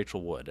Evan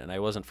Rachel Wood. And I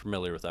wasn't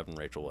familiar with Evan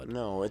Rachel Wood.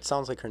 No, it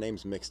sounds like her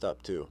name's mixed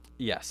up too.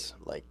 Yes.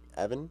 Like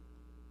Evan?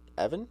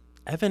 Evan?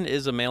 Evan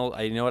is a male.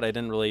 I know it. I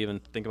didn't really even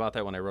think about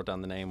that when I wrote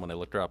down the name when I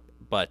looked her up.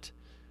 But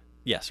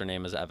yes, her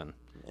name is Evan.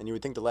 And you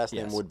would think the last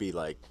name would be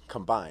like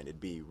combined.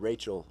 It'd be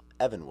Rachel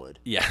Evanwood.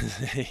 Yeah.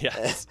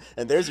 Yes.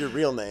 And there's your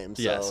real name.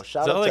 So yes.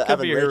 shout out to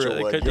Evan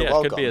Rachel Wood. You're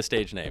welcome. It could be a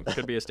stage name. It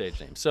could be a stage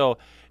name. So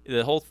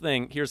the whole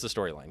thing, here's the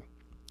storyline.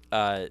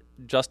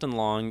 Justin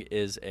Long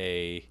is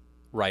a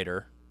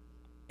writer,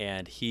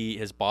 and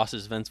his boss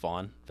is Vince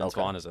Vaughn. Vince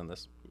Vaughn is in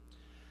this.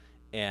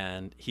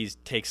 And he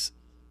takes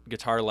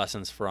guitar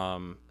lessons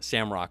from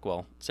Sam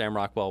Rockwell. Sam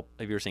Rockwell,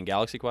 have you ever seen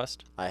Galaxy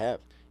Quest? I have.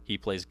 He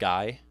plays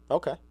Guy.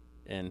 Okay.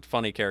 And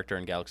funny character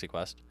in Galaxy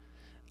Quest.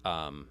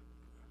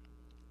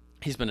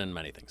 He's been in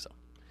many things,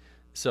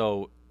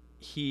 so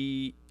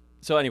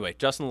anyway,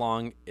 Justin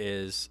Long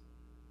is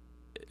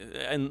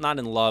not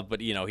in love,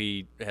 but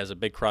he has a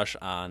big crush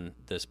on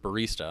this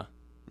barista.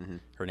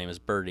 Her name is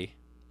Birdie.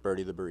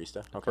 Birdie the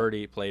barista. Okay.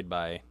 Birdie, played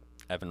by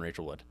Evan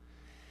Rachel Wood,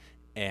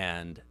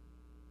 and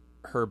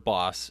her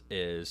boss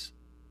is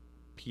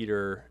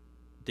Peter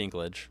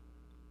Dinklage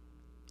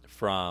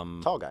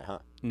from Tall guy, huh?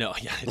 No,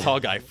 yeah, tall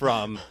guy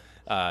from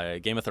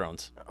Game of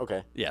Thrones.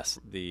 Okay. Yes,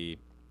 the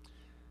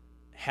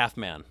half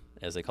man,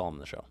 as they call him in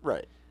the show.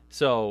 Right.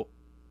 So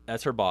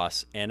that's her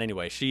boss. And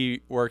anyway,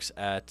 she works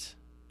at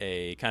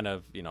a kind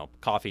of,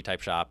 coffee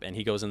type shop, and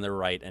he goes in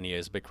there and he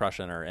has a big crush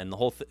on her. And the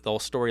whole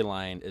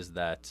storyline is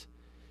that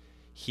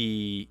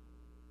he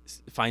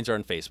finds her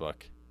on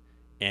Facebook,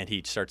 and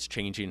he starts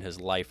changing his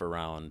life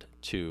around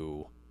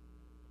to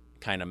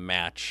kind of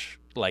match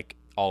like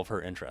all of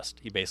her interest.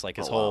 He based like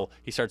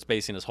he starts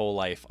basing his whole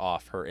life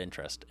off her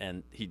interest,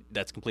 and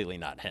that's completely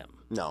not him.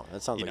 No,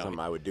 that sounds like something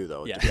I would do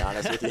though. Yeah. To be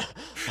honest with you,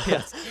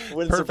 yes,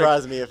 wouldn't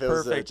surprise me if it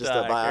was just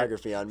a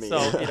biography on me.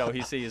 So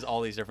he sees all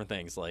these different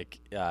things.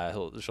 Like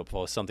she'll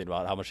post something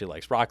about how much he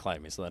likes rock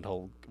climbing, so then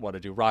he'll want to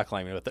do rock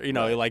climbing with her. He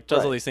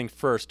does all these things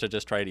first to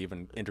just try to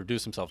even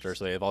introduce himself to her,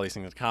 so they have all these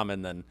things in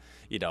common. Then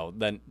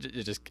then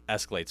it just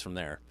escalates from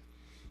there.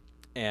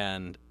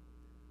 And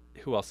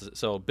who else is it?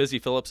 So Busy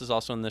Phillips is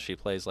also in this. She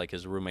plays like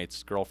his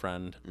roommate's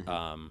girlfriend.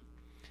 And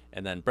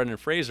then Brendan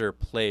Fraser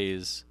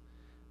plays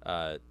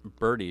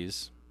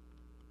Birdie's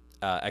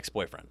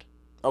ex-boyfriend.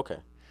 Okay.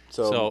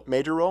 So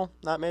major role?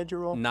 Not major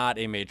role? Not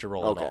a major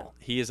role at all.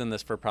 He is in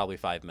this for probably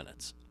 5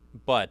 minutes.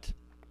 But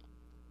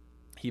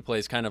he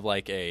plays kind of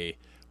like a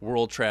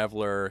world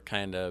traveler,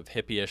 kind of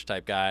hippie-ish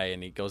type guy,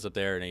 and he goes up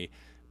there and he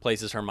plays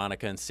his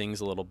harmonica and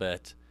sings a little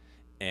bit.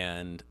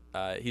 And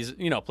he's,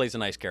 plays a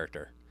nice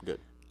character.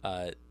 Good.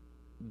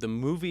 The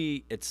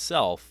movie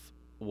itself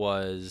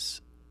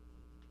was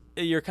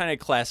your kind of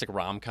classic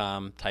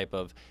rom-com type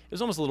of. It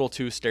was almost a little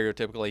too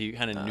stereotypical. You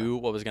kind of knew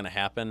what was going to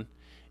happen.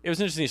 It was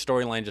an interesting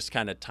storyline, just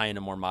kind of tying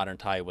a more modern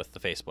tie with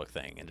the Facebook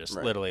thing, and just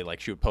literally like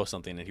she would post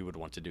something and he would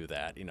want to do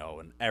that,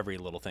 and every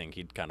little thing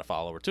he'd kind of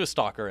follow her to a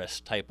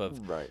stalkerish type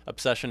of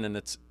obsession. And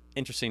it's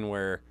interesting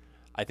where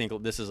I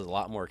think this is a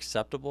lot more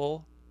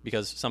acceptable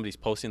because somebody's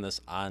posting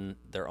this on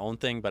their own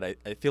thing, but I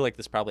feel like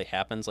this probably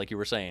happens, like you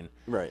were saying.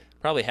 Right.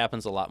 Probably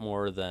happens a lot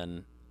more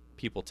than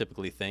people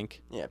typically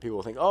think. Yeah,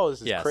 people think, oh,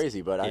 this is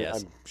crazy, but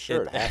I'm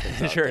sure it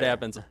happens. I'm sure it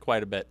happens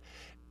quite a bit.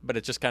 But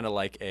it's just kind of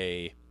like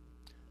a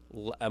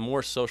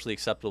more socially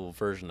acceptable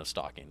version of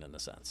stalking in a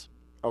sense.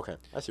 Okay,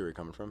 I see where you're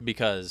coming from.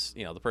 Because,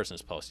 the person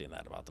is posting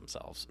that about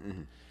themselves.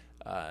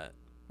 But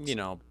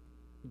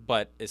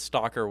a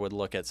stalker would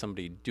look at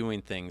somebody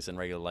doing things in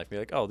regular life and be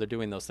like, oh, they're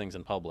doing those things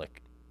in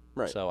public.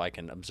 Right. So I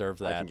can observe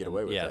that. I can get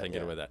away with that. Yeah, I can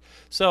get away with that.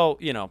 So,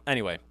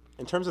 anyway.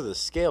 In terms of the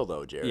scale,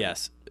 though, Jerry.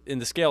 Yes. In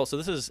the scale, so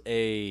this is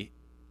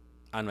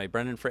on my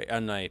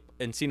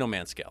Encino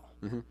Man scale.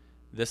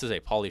 This is a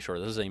Pauly Shore.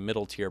 This is a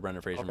middle tier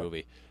Brendan Fraser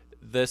movie.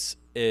 This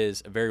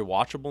is a very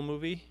watchable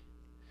movie.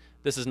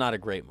 This is not a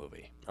great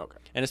movie. Okay.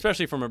 And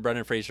especially from a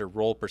Brendan Fraser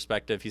role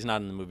perspective, he's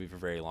not in the movie for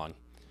very long,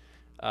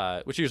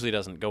 which usually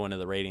doesn't go into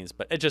the ratings.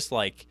 But it just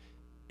like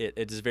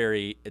it's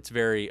very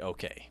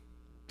okay.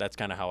 That's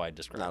kind of how I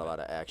describe it. Not a lot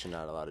of action,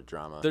 not a lot of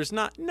drama. There's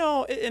not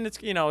and it's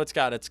it's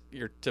got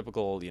your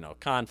typical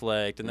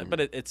conflict, and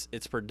but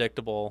it's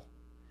predictable,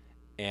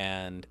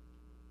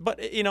 but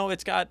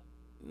it's got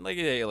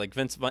like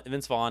Vince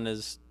Vaughn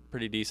is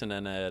pretty decent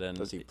in it, and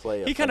does he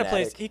play? He kind of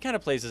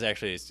plays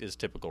his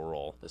typical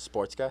role. The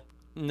sports guy.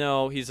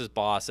 No, he's his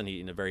boss, and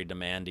he's very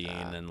demanding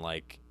and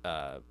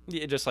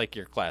just like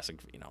your classic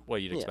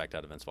what you'd expect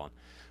out of Vince Vaughn.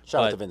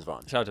 Shout out to Vince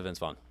Vaughn. Shout out to Vince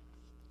Vaughn,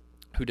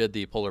 who did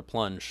the Polar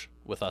Plunge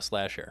with us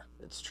last year.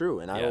 It's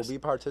true, and I will be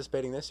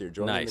participating this year,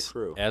 joining the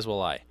crew. As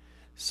will I.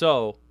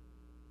 So,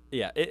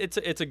 yeah, it's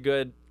a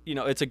good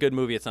it's a good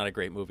movie. It's not a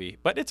great movie,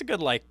 but it's a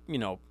good a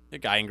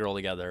guy and girl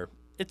together.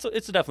 It's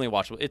definitely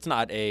watchable. It's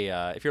not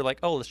a if you're like,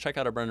 oh, let's check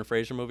out a Brendan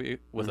Fraser movie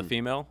with a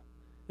female.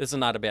 This is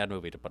not a bad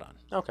movie to put on.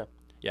 Okay.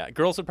 Yeah,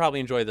 girls would probably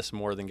enjoy this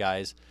more than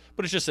guys,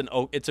 but it's just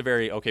it's a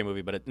very okay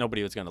movie. But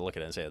nobody was going to look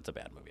at it and say it's a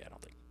bad movie. I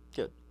don't think.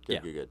 Good.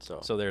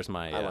 So there's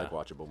my. I like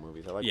watchable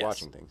movies. I like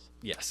watching things.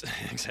 Yes,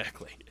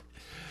 exactly.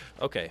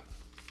 Okay,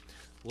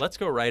 let's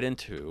go right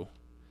into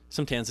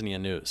some Tanzania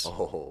news.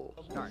 Oh.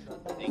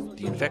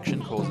 The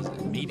infection causes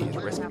immediate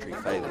respiratory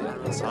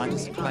failure, and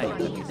scientists claim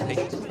that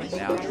infection is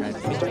now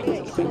transmitted.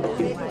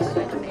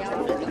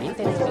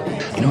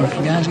 You know what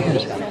Fugazi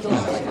is?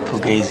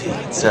 Fugazi,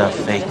 it's a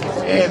fake.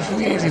 Yeah,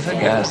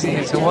 Fugazi.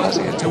 It's a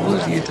wazi, it's a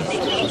woozy, it's a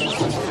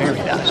fairy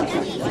dust.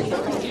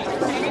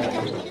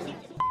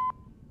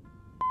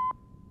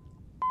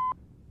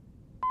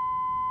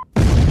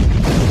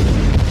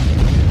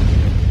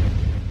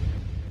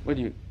 What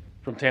are you,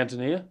 from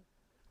Tanzania?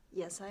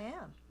 Yes, I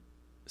am.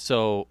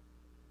 So,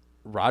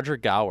 Roger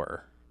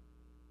Gower.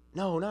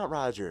 No, not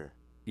Roger.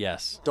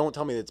 Yes. Don't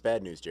tell me it's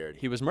bad news, Jared.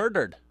 He was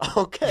murdered.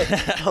 Okay.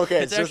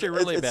 It's actually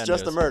really bad news. It's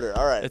just a murder.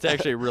 All right. It's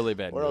actually really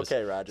bad news. We're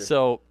okay, Roger.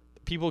 So,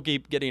 people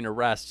keep getting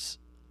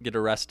get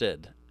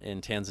arrested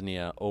in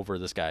Tanzania over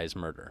this guy's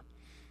murder.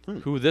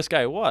 Who this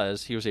guy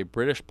was, he was a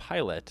British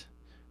pilot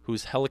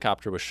whose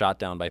helicopter was shot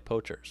down by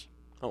poachers.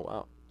 Oh,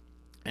 wow.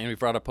 And we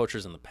brought up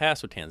poachers in the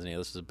past with Tanzania.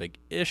 This is a big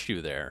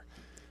issue there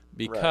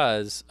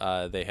because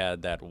they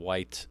had a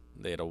white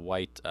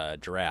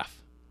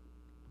giraffe,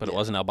 but it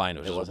wasn't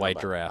albino. It was a white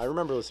giraffe. I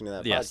remember listening to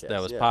that podcast. Yes,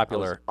 that was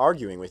popular. I was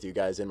arguing with you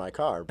guys in my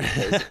car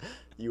because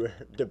you were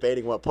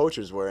debating what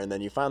poachers were, and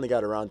then you finally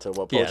got around to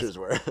what poachers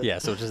were. Yeah,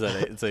 so it's just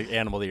that it's an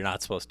animal that you're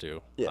not supposed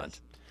to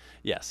hunt.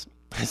 Yes.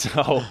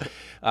 So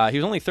he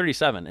was only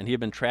 37, and he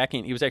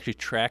was actually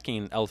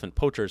tracking elephant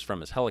poachers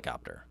from his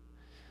helicopter.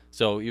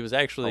 So he was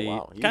actually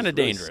kind of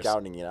dangerous.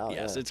 Scouting it out.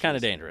 Yes, it's kind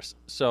of dangerous.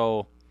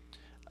 So,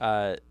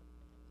 he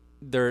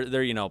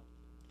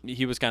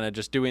was kind of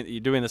just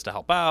doing this to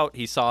help out.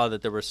 He saw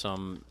that there were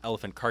some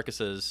elephant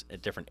carcasses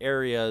at different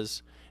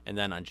areas, and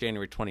then on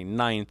January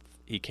 29th,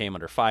 he came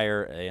under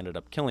fire. They ended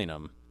up killing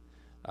him,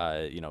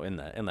 in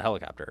the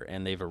helicopter,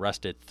 and they've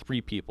arrested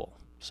 3 people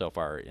so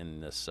far in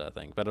this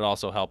thing. But it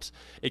also helps.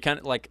 It kind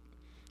of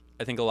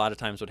I think a lot of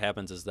times what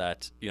happens is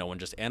that, when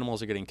just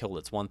animals are getting killed,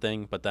 it's one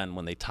thing, but then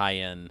when they tie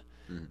in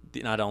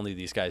not only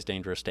these guys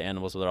dangerous to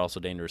animals, but they're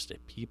also dangerous to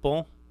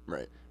people,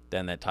 right?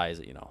 Then that ties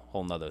it, a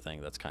whole nother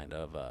thing that's kind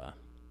of,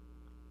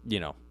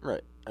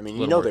 right. I mean,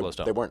 they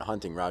weren't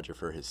hunting Roger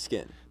for his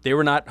skin. They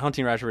were not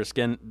hunting Roger for his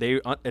skin.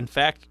 They, in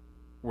fact,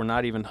 were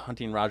not even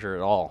hunting Roger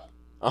at all.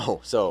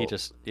 Oh, so he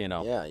just, he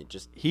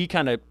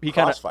kind of, I'm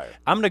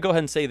going to go ahead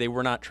and say they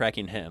were not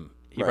tracking him.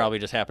 He probably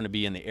just happened to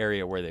be in the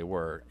area where they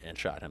were and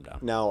shot him down.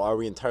 Now, are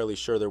we entirely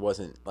sure there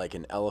wasn't like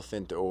an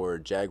elephant or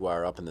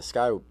jaguar up in the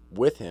sky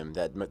with him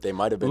that they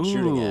might have been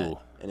shooting at,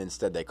 and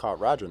instead they caught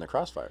Roger in the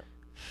crossfire?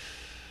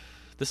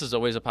 This is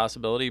always a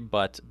possibility,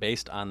 but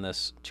based on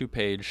this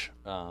 2-page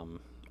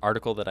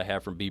article that I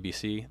have from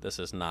BBC, this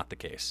is not the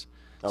case.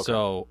 Okay.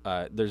 So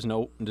there's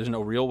no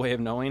real way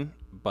of knowing,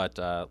 but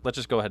let's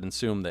just go ahead and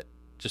assume that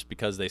just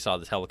because they saw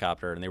this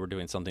helicopter and they were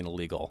doing something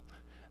illegal,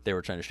 they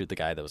were trying to shoot the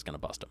guy that was going to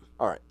bust him.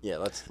 All right,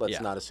 let's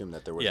not assume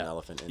that there was an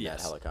elephant in that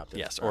helicopter.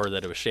 Yes, or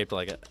that it was shaped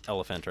like an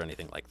elephant or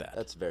anything like that.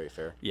 That's very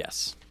fair.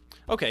 Yes.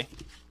 Okay.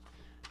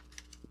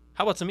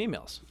 How about some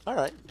emails? All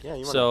right.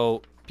 Yeah.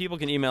 So people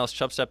can email us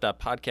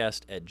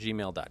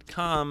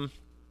chubstep.podcast@gmail.com.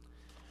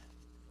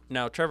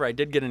 Now, Trevor, I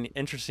did get an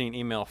interesting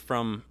email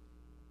from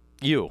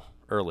you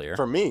earlier.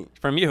 From me?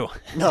 From you.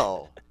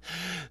 No.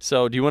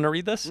 So do you want to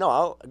read this? No,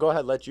 I'll go ahead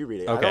and let you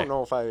read it. Okay. I don't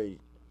know if I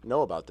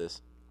know about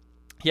this.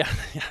 Yeah,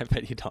 I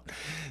bet you don't.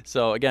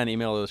 So, again,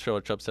 email the show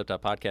at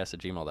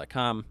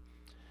chubstep.podcast@gmail.com.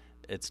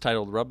 It's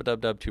titled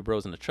Rub-a-Dub-Dub, 2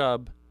 Bros and a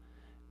Chub.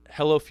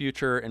 Hello,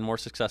 future and more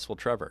successful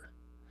Trevor.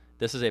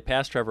 This is a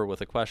past Trevor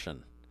with a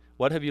question.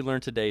 What have you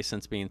learned today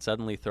since being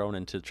suddenly thrown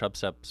into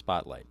Chubstep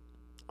spotlight?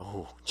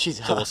 Oh,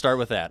 jeez. So we'll start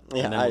with that,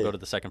 and then we'll go to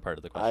the second part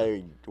of the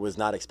question. I was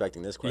not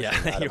expecting this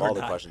question out of all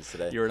the questions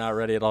today. You were not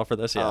ready at all for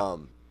this, yeah.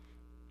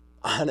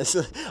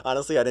 Honestly,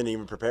 I didn't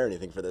even prepare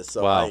anything for this,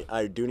 so wow.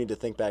 I do need to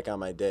think back on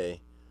my day.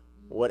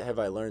 What have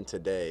I learned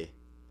today?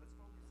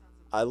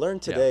 I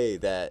learned today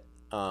that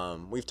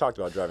we've talked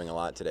about driving a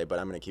lot today, but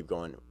I'm going to keep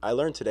going. I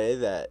learned today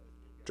that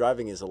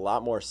driving is a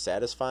lot more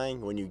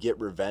satisfying when you get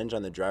revenge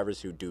on the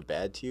drivers who do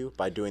bad to you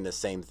by doing the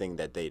same thing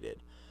that they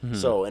did. Mm-hmm.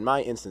 So in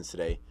my instance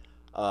today,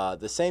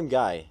 the same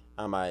guy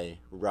on my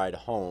ride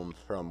home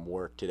from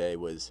work today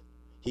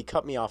he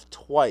cut me off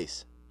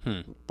twice,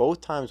 both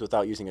times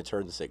without using a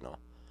turn signal.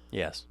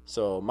 Yes.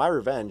 So my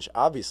revenge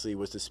obviously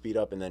was to speed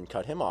up and then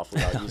cut him off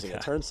without using a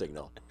turn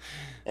signal.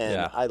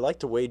 And I like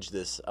to wage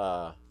this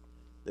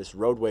this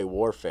roadway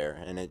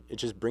warfare, and it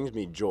just brings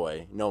me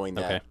joy knowing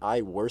that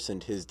I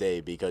worsened his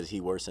day because he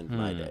worsened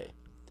my day.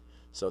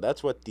 So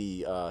that's what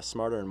the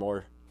smarter and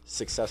more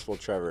successful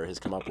Trevor has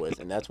come up with,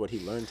 and that's what he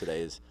learned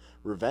today is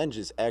revenge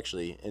is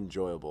actually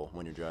enjoyable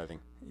when you're driving.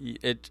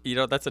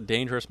 That's a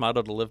dangerous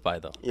motto to live by,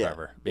 though,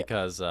 Trevor,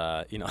 because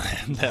that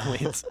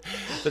means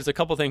there's a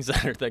couple things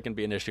that can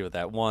be an issue with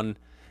that. One,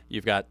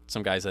 you've got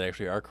some guys that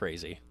actually are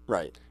crazy.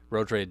 Right.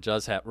 Road rage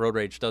does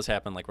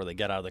happen, like where they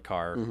get out of the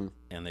car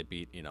and they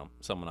beat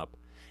someone up.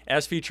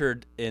 As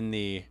featured in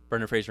the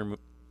Brendan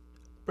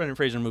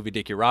Fraser movie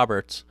Dickie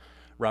Roberts,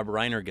 Robert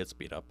Reiner gets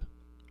beat up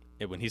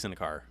when he's in the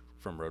car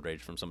from road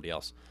rage from somebody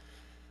else.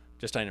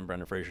 Just tying in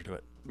Brendan Fraser to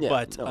it. Yeah,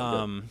 but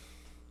no,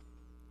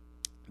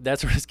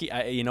 that's risky.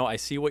 I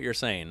see what you're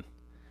saying.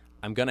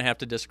 I'm gonna have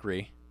to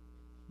disagree,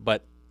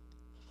 but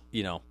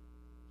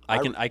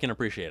I can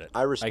appreciate it.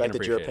 I respect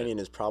that your opinion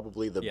is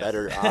probably the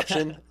better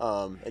option,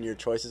 and your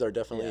choices are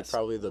definitely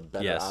probably the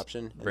better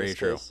option. In Very this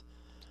true. Case.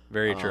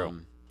 Very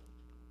true.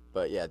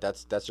 But yeah,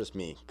 that's just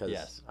me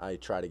because I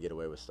try to get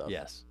away with stuff.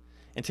 Yes.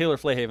 And Taylor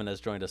Flahaven has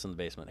joined us in the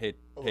basement. Hey,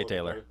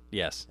 Taylor. Right.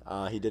 Yes.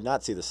 He did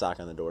not see the sock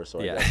on the door, so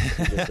I guess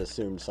he just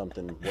assumed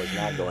something was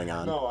not going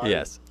on. No,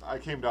 I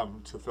came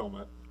down to film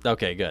it.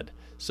 Okay, good.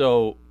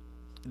 So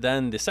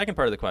then the second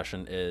part of the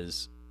question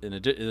is,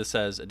 it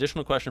says,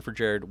 additional question for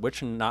Jared,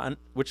 which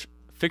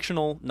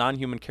fictional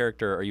non-human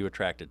character are you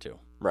attracted to?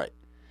 Right.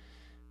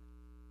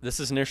 This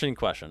is an interesting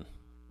question.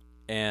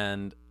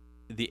 And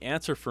the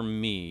answer for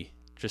me,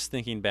 just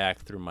thinking back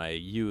through my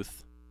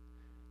youth,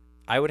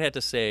 I would have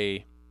to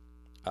say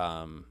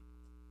the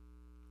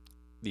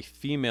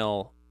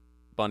female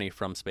bunny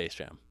from Space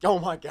Jam. Oh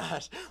my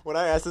gosh! When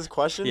I asked this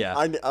question, yeah.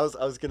 I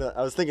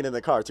was thinking in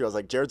the car too. I was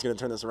like, Jared's gonna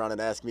turn this around and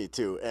ask me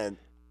too, and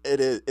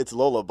it's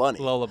Lola Bunny.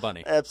 Lola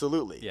Bunny.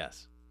 Absolutely.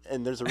 Yes.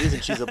 And there's a reason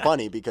she's a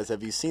bunny because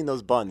have you seen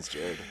those buns,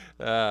 Jared?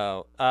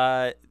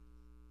 Yeah.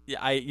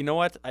 You know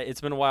what?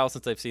 It's been a while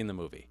since I've seen the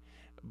movie,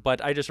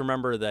 but I just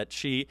remember that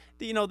she.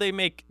 They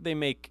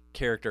make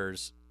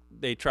characters.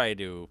 They try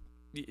to.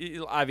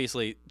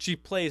 Obviously, she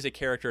plays a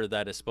character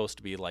that is supposed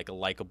to be like a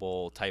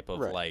likable type of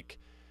like,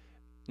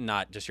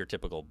 not just your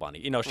typical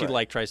bunny.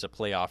 She tries to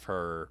play off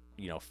her,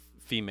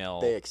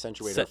 female. They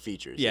accentuate her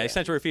features. Yeah,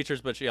 accentuate her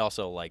features, but she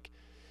also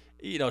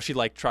she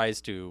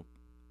tries to.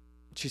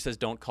 She says,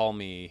 "Don't call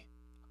me,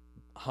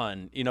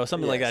 hun."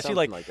 Something like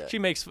that.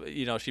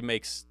 She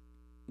makes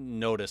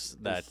notice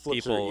that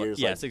people. Her ears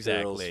yes, like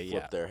exactly.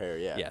 Flip their hair.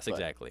 Yeah. Yes,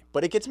 exactly.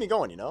 But it gets me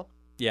going.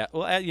 Yeah.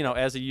 Well,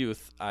 as a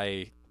youth,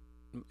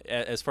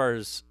 as far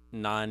as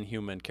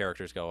non-human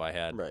characters go, I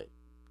had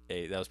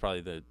that was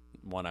probably the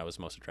one I was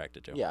most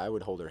attracted to. Yeah, I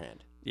would hold her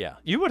hand. Yeah,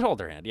 you would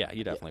hold her hand. Yeah,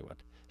 you definitely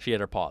would. She had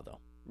her paw though.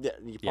 Yeah,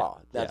 paw.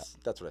 That's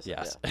what I said.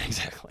 Yes, yeah.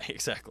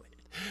 exactly.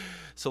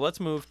 So let's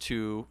move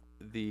to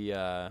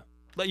the.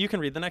 You can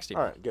read the next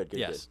email. All right, good.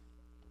 Yes.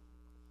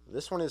 Good.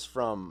 This one is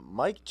from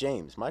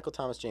Michael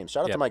Thomas James.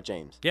 Shout out to Mike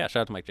James. Yeah,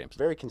 shout out to Mike James.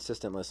 Very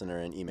consistent listener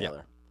and emailer.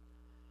 Yep.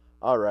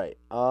 All right.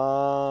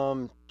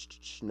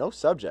 No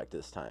subject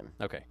this time.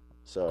 Okay.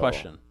 So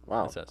question.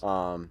 Wow. It says.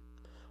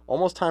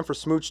 Almost time for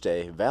Smooch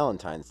Day,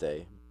 Valentine's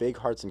Day, big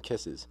hearts and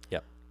kisses.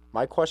 Yep.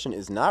 My question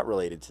is not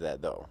related to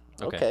that though.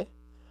 Okay.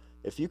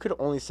 If you could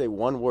only say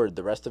one word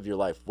the rest of your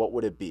life, what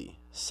would it be?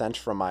 Sent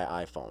from my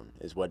iPhone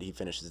is what he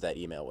finishes that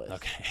email with.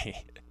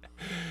 Okay.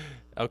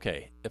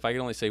 Okay. If I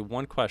could only say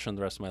one question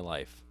the rest of my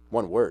life.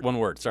 One word. One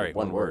word. Sorry.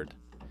 One word.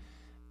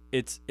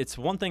 It's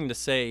one thing to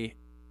say.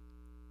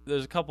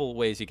 There's a couple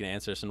ways you can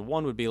answer this, and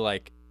one would be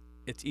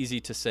it's easy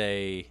to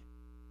say,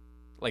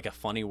 like a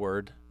funny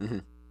word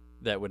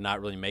that would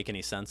not really make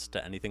any sense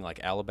to anything like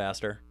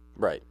alabaster.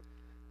 Right.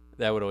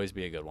 That would always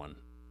be a good one.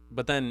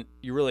 But then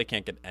you really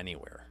can't get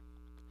anywhere.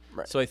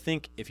 Right. So I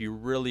think if you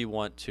really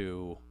want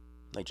to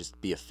just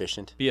be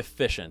efficient. Be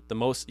efficient. The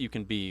most you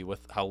can be with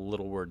how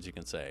little words you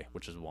can say,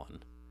 which is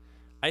one.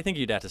 I think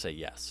you'd have to say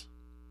yes.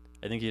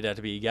 I think you'd have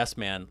to be yes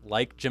man,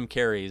 like Jim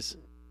Carrey's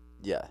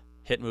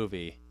hit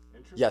movie.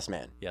 Yes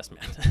man. Yes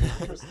man.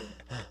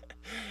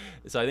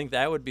 So I think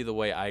that would be the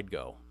way I'd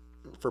go.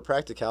 For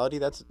practicality,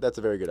 that's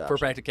a very good option. For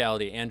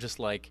practicality and just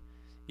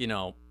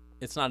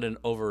it's not an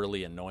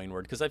overly annoying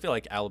word because I feel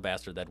like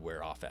alabaster that'd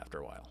wear off after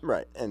a while.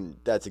 Right, and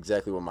that's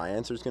exactly what my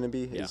answer is going to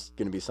be. It's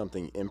going to be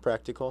something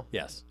impractical.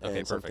 Yes. Okay.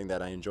 And something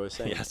that I enjoy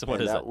saying. Yes.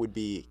 What is that? That would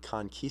be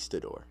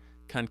conquistador.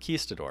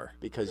 Conquistador.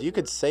 Because you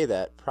could say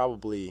that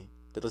probably.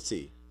 Let's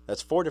see.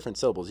 That's 4 different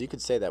syllables. You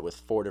could say that with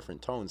 4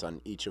 different tones on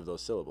each of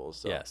those syllables.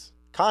 So yes.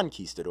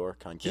 Conquistador.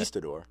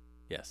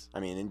 Yes. I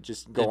mean, and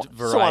just go on,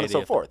 so on and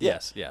so forth.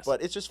 Yes.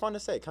 But it's just fun to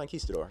say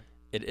conquistador.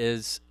 It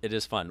is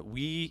fun.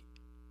 We,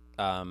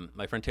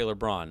 my friend Taylor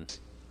Braun,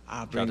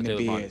 I'll bring the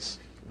beers.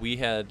 We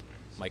had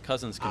my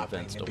cousins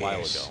convinced a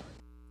while ago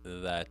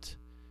that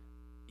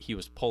he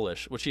was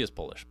Polish, which he is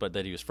Polish, but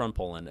that he was from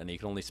Poland and he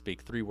could only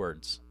speak 3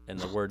 words, and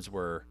the words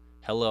were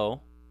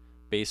hello,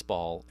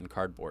 baseball, and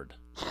cardboard.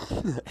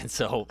 And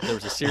so there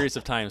was a series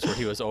of times where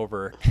he was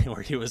over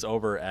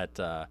at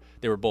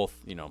they were both,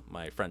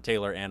 my friend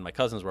Taylor and my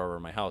cousins were over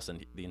at my house,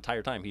 and the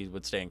entire time he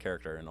would stay in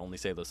character and only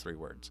say those 3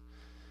 words.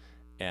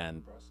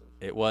 And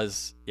it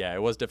was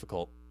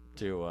difficult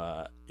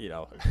to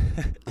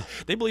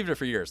they believed it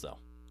for years though.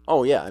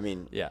 Oh yeah, I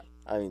mean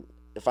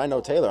if I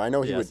know Taylor, I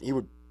know he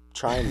would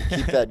try and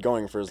keep that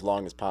going for as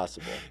long as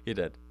possible. He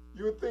did.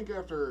 You would think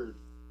after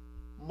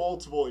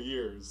multiple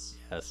years,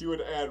 he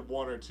would add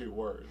 1 or 2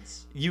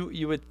 words.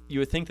 You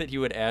would think that he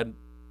would add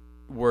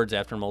words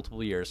after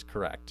multiple years,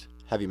 correct?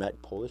 Have you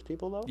met Polish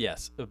people though?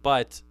 Yes,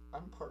 but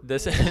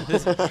this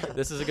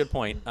is a good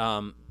point.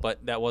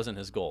 But that wasn't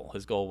his goal.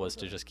 His goal was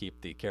to just keep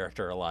the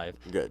character alive.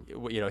 Good.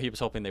 You know, he was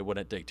hoping they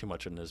wouldn't dig too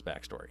much into his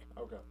backstory.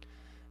 Okay.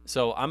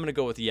 So I'm gonna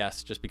go with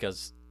yes, just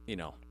because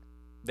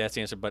that's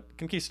the answer. But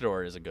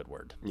conquistador is a good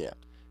word. Yeah.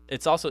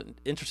 It's also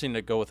interesting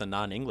to go with a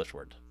non-English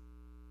word.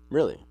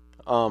 Really?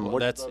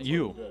 That's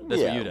you.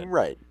 That's what you did.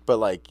 Right. But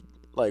like,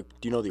 do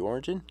you know the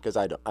origin? Because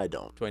I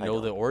don't. Do I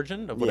know the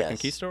origin of what a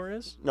conquistador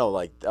is? No,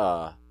 like,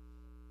 I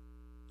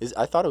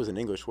thought it was an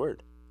English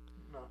word.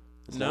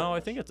 No, I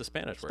think it's a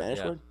Spanish word. Spanish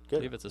word? Good. I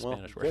believe it's a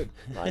Spanish word.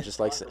 Good. I just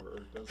like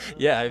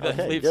Yeah, I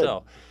believe good.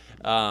 So.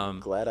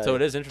 So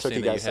it is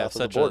interesting that you have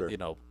such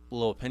a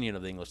low opinion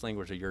of the English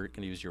language that you're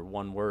going to use your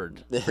one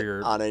word for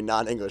your on a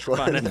non-English word.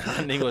 On a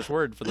non-English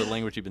word for the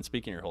language you've been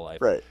speaking your whole life.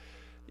 Right.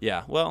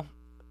 Yeah. Well,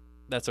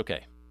 that's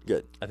okay.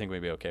 Good. I think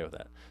we'd be okay with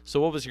that.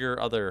 So what was your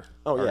other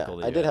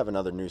article? I did have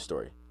another news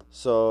story.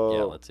 So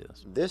yeah, let's see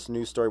this. This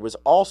news story was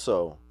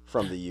also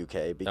from the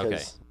UK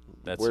because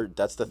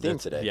that's the theme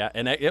today. Yeah,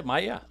 and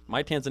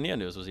my Tanzania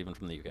news was even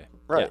from the UK.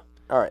 Right. Yeah.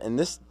 All right, and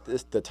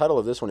the title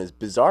of this one is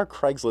Bizarre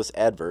Craigslist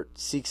Advert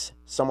Seeks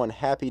Someone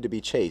Happy to be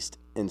Chased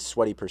in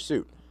Sweaty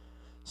Pursuit.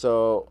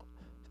 So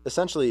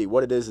essentially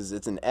what it is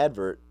it's an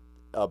advert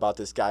about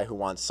this guy who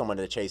wants someone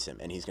to chase him,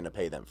 and he's going to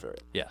pay them for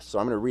it. Yes. So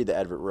I'm going to read the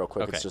advert real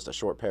quick. Okay. It's just a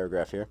short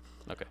paragraph here.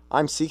 Okay.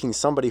 I'm seeking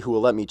somebody who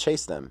will let me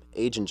chase them.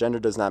 Age and gender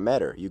does not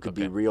matter. You could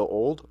be real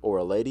old or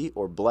a lady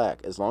or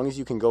black, as long as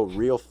you can go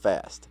real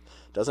fast.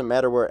 Doesn't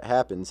matter where it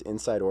happens,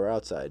 inside or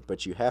outside,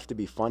 but you have to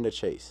be fun to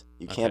chase.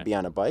 You can't be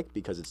on a bike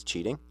because it's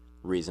cheating.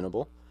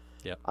 Reasonable.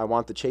 Yep. I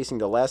want the chasing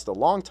to last a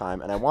long time,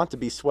 and I want to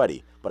be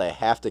sweaty, but I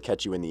have to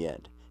catch you in the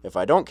end. If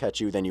I don't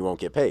catch you, then you won't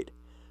get paid.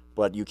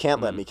 But you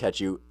can't let me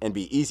catch you and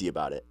be easy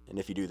about it. And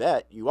if you do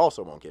that, you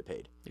also won't get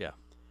paid. Yeah.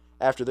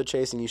 After the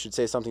chasing, you should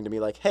say something to me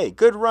like, hey,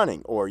 good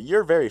running, or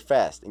you're very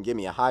fast, and give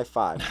me a high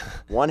five,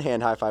 one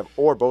hand high five,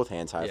 or both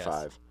hands high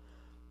five.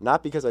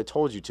 Not because I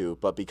told you to,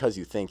 but because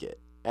you think it.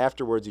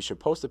 Afterwards, you should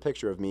post a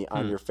picture of me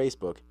on your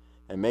Facebook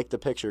and make the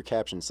picture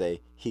caption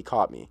say, he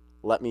caught me.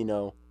 Let me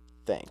know.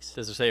 Thanks.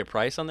 Does it say a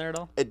price on there at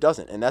all? It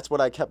doesn't, and that's what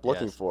I kept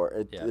looking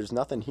for. There's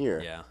nothing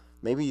here. Yeah.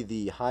 Maybe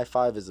the high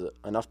five is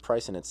enough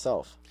price in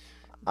itself.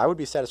 I would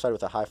be satisfied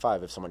with a high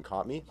five if someone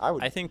caught me.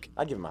 I'd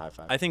give him a high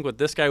five. I think what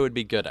this guy would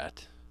be good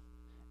at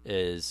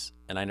is,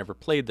 and I never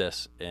played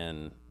this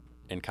in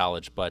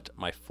college, but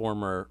my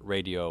former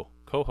radio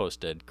co-host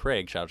did,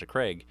 Craig, shout out to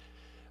Craig,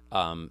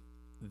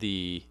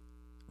 the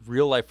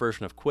real life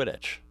version of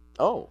Quidditch.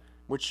 Oh,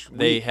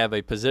 they have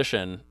a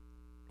position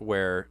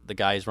where the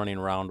guy's running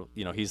around,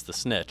 he's the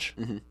snitch,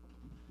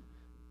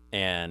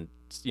 and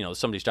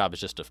somebody's job is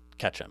just to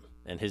catch him,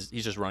 and he's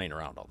just running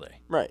around all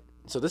day. Right.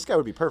 So this guy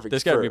would be perfect.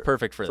 This guy would be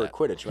perfect for that.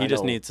 Quidditch. He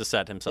just needs to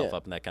set himself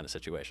up in that kind of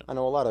situation. I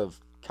know a lot of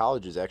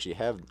colleges actually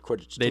have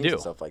Quidditch teams and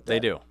stuff like that. They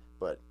do.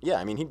 But yeah,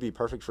 I mean, he'd be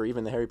perfect for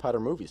even the Harry Potter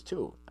movies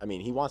too. I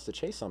mean, he wants to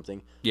chase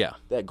something. Yeah.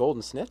 That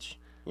golden snitch,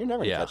 you're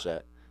never gonna catch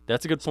that.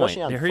 That's a good point.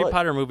 The Harry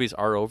Potter movies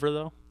are over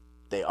though.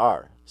 They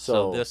are.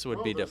 So this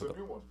would be difficult.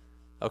 A new one.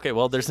 Okay.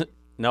 Well,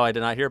 no, I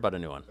did not hear about a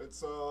new one.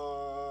 It's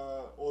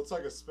it's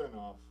like a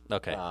spin-off.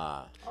 Okay.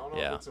 I don't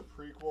know if it's a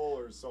prequel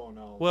or someone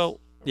else. Well,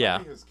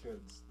 maybe his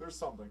kids. There's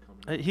something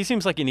coming. He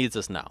seems like he needs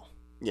this now.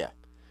 Yeah.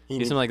 He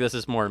seems like this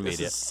is more immediate.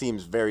 This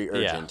seems very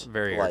urgent. Yeah,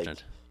 very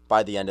urgent.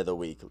 By the end of the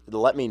week,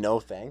 let me know.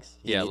 Thanks.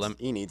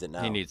 He needs it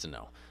now. He needs to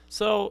know.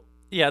 So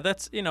yeah,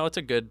 that's it's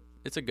a good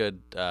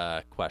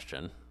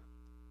question.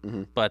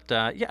 Mm-hmm. But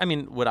I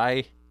mean,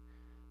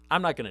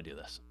 I'm not going to do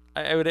this.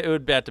 It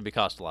would have to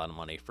cost a lot of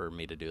money for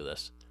me to do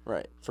this.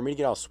 Right. For me to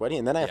get all sweaty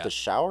and then I have to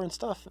shower and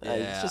stuff.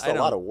 It's just a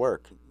lot of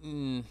work.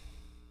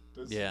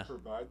 Does he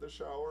provide the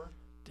shower?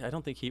 I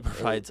don't think he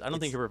provides. I don't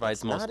think he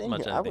provides much.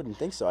 I wouldn't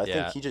think so. I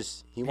think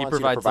he wants provides you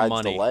to provide the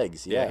money. The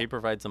legs. Yeah, he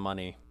provides the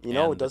money.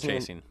 It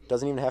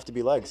doesn't even have to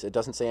be legs. It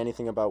doesn't say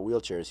anything about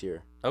wheelchairs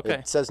here. Okay.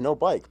 It says no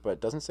bike, but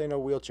it doesn't say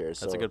no wheelchairs.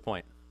 That's a good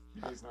point.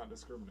 He does not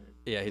discriminate.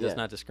 Yeah, he does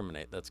not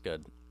discriminate. That's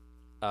good.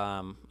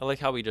 I like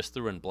how we just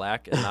threw in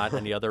black and not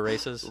any other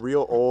races.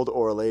 Real old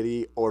or a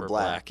lady or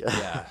black.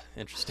 Yeah,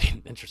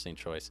 interesting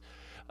choice.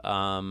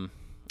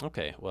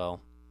 Okay,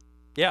 well,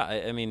 yeah.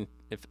 I mean,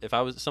 if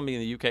I was somebody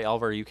in the UK, all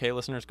of our UK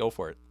listeners, go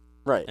for it.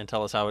 Right. And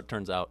tell us how it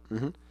turns out.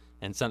 Mm-hmm.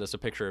 And send us a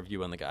picture of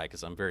you and the guy,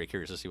 because I'm very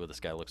curious to see what this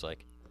guy looks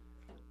like.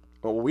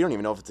 Well, we don't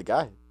even know if it's a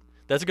guy.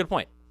 That's a good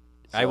point.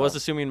 So, I was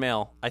assuming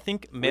male. I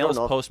think males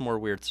post more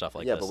weird stuff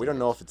like this. Yeah, but we don't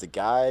know if it's a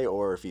guy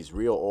or if he's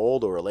real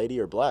old or a lady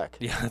or black.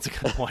 Yeah, that's a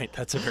good point.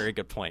 That's a very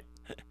good point.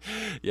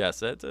 Yes,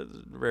 that's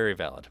very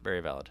valid. Very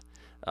valid.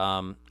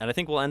 And I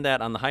think we'll end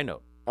that on the high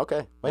note.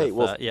 Okay. Hey,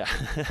 well,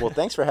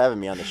 thanks for having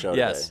me on the show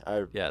today.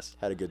 I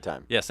had a good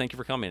time. Yes, thank you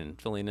for coming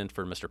and filling in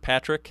for Mr.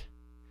 Patrick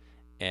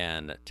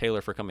and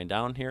Taylor for coming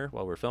down here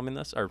while we're filming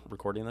this or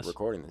recording this.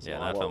 Yeah,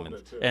 not filming.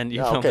 And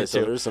you filmed it too.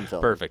 So there's some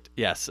filming. Perfect.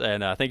 Yes,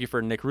 and thank you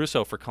for Nick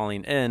Russo for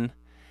calling in.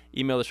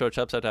 Email the show at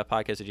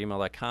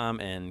chubstep.podcast@gmail.com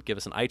and give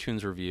us an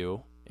iTunes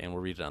review, and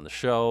we'll read it on the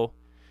show.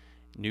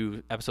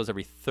 New episodes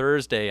every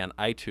Thursday on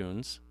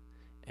iTunes,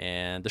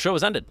 and the show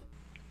has ended.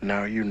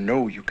 Now you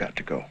know you got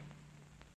to go.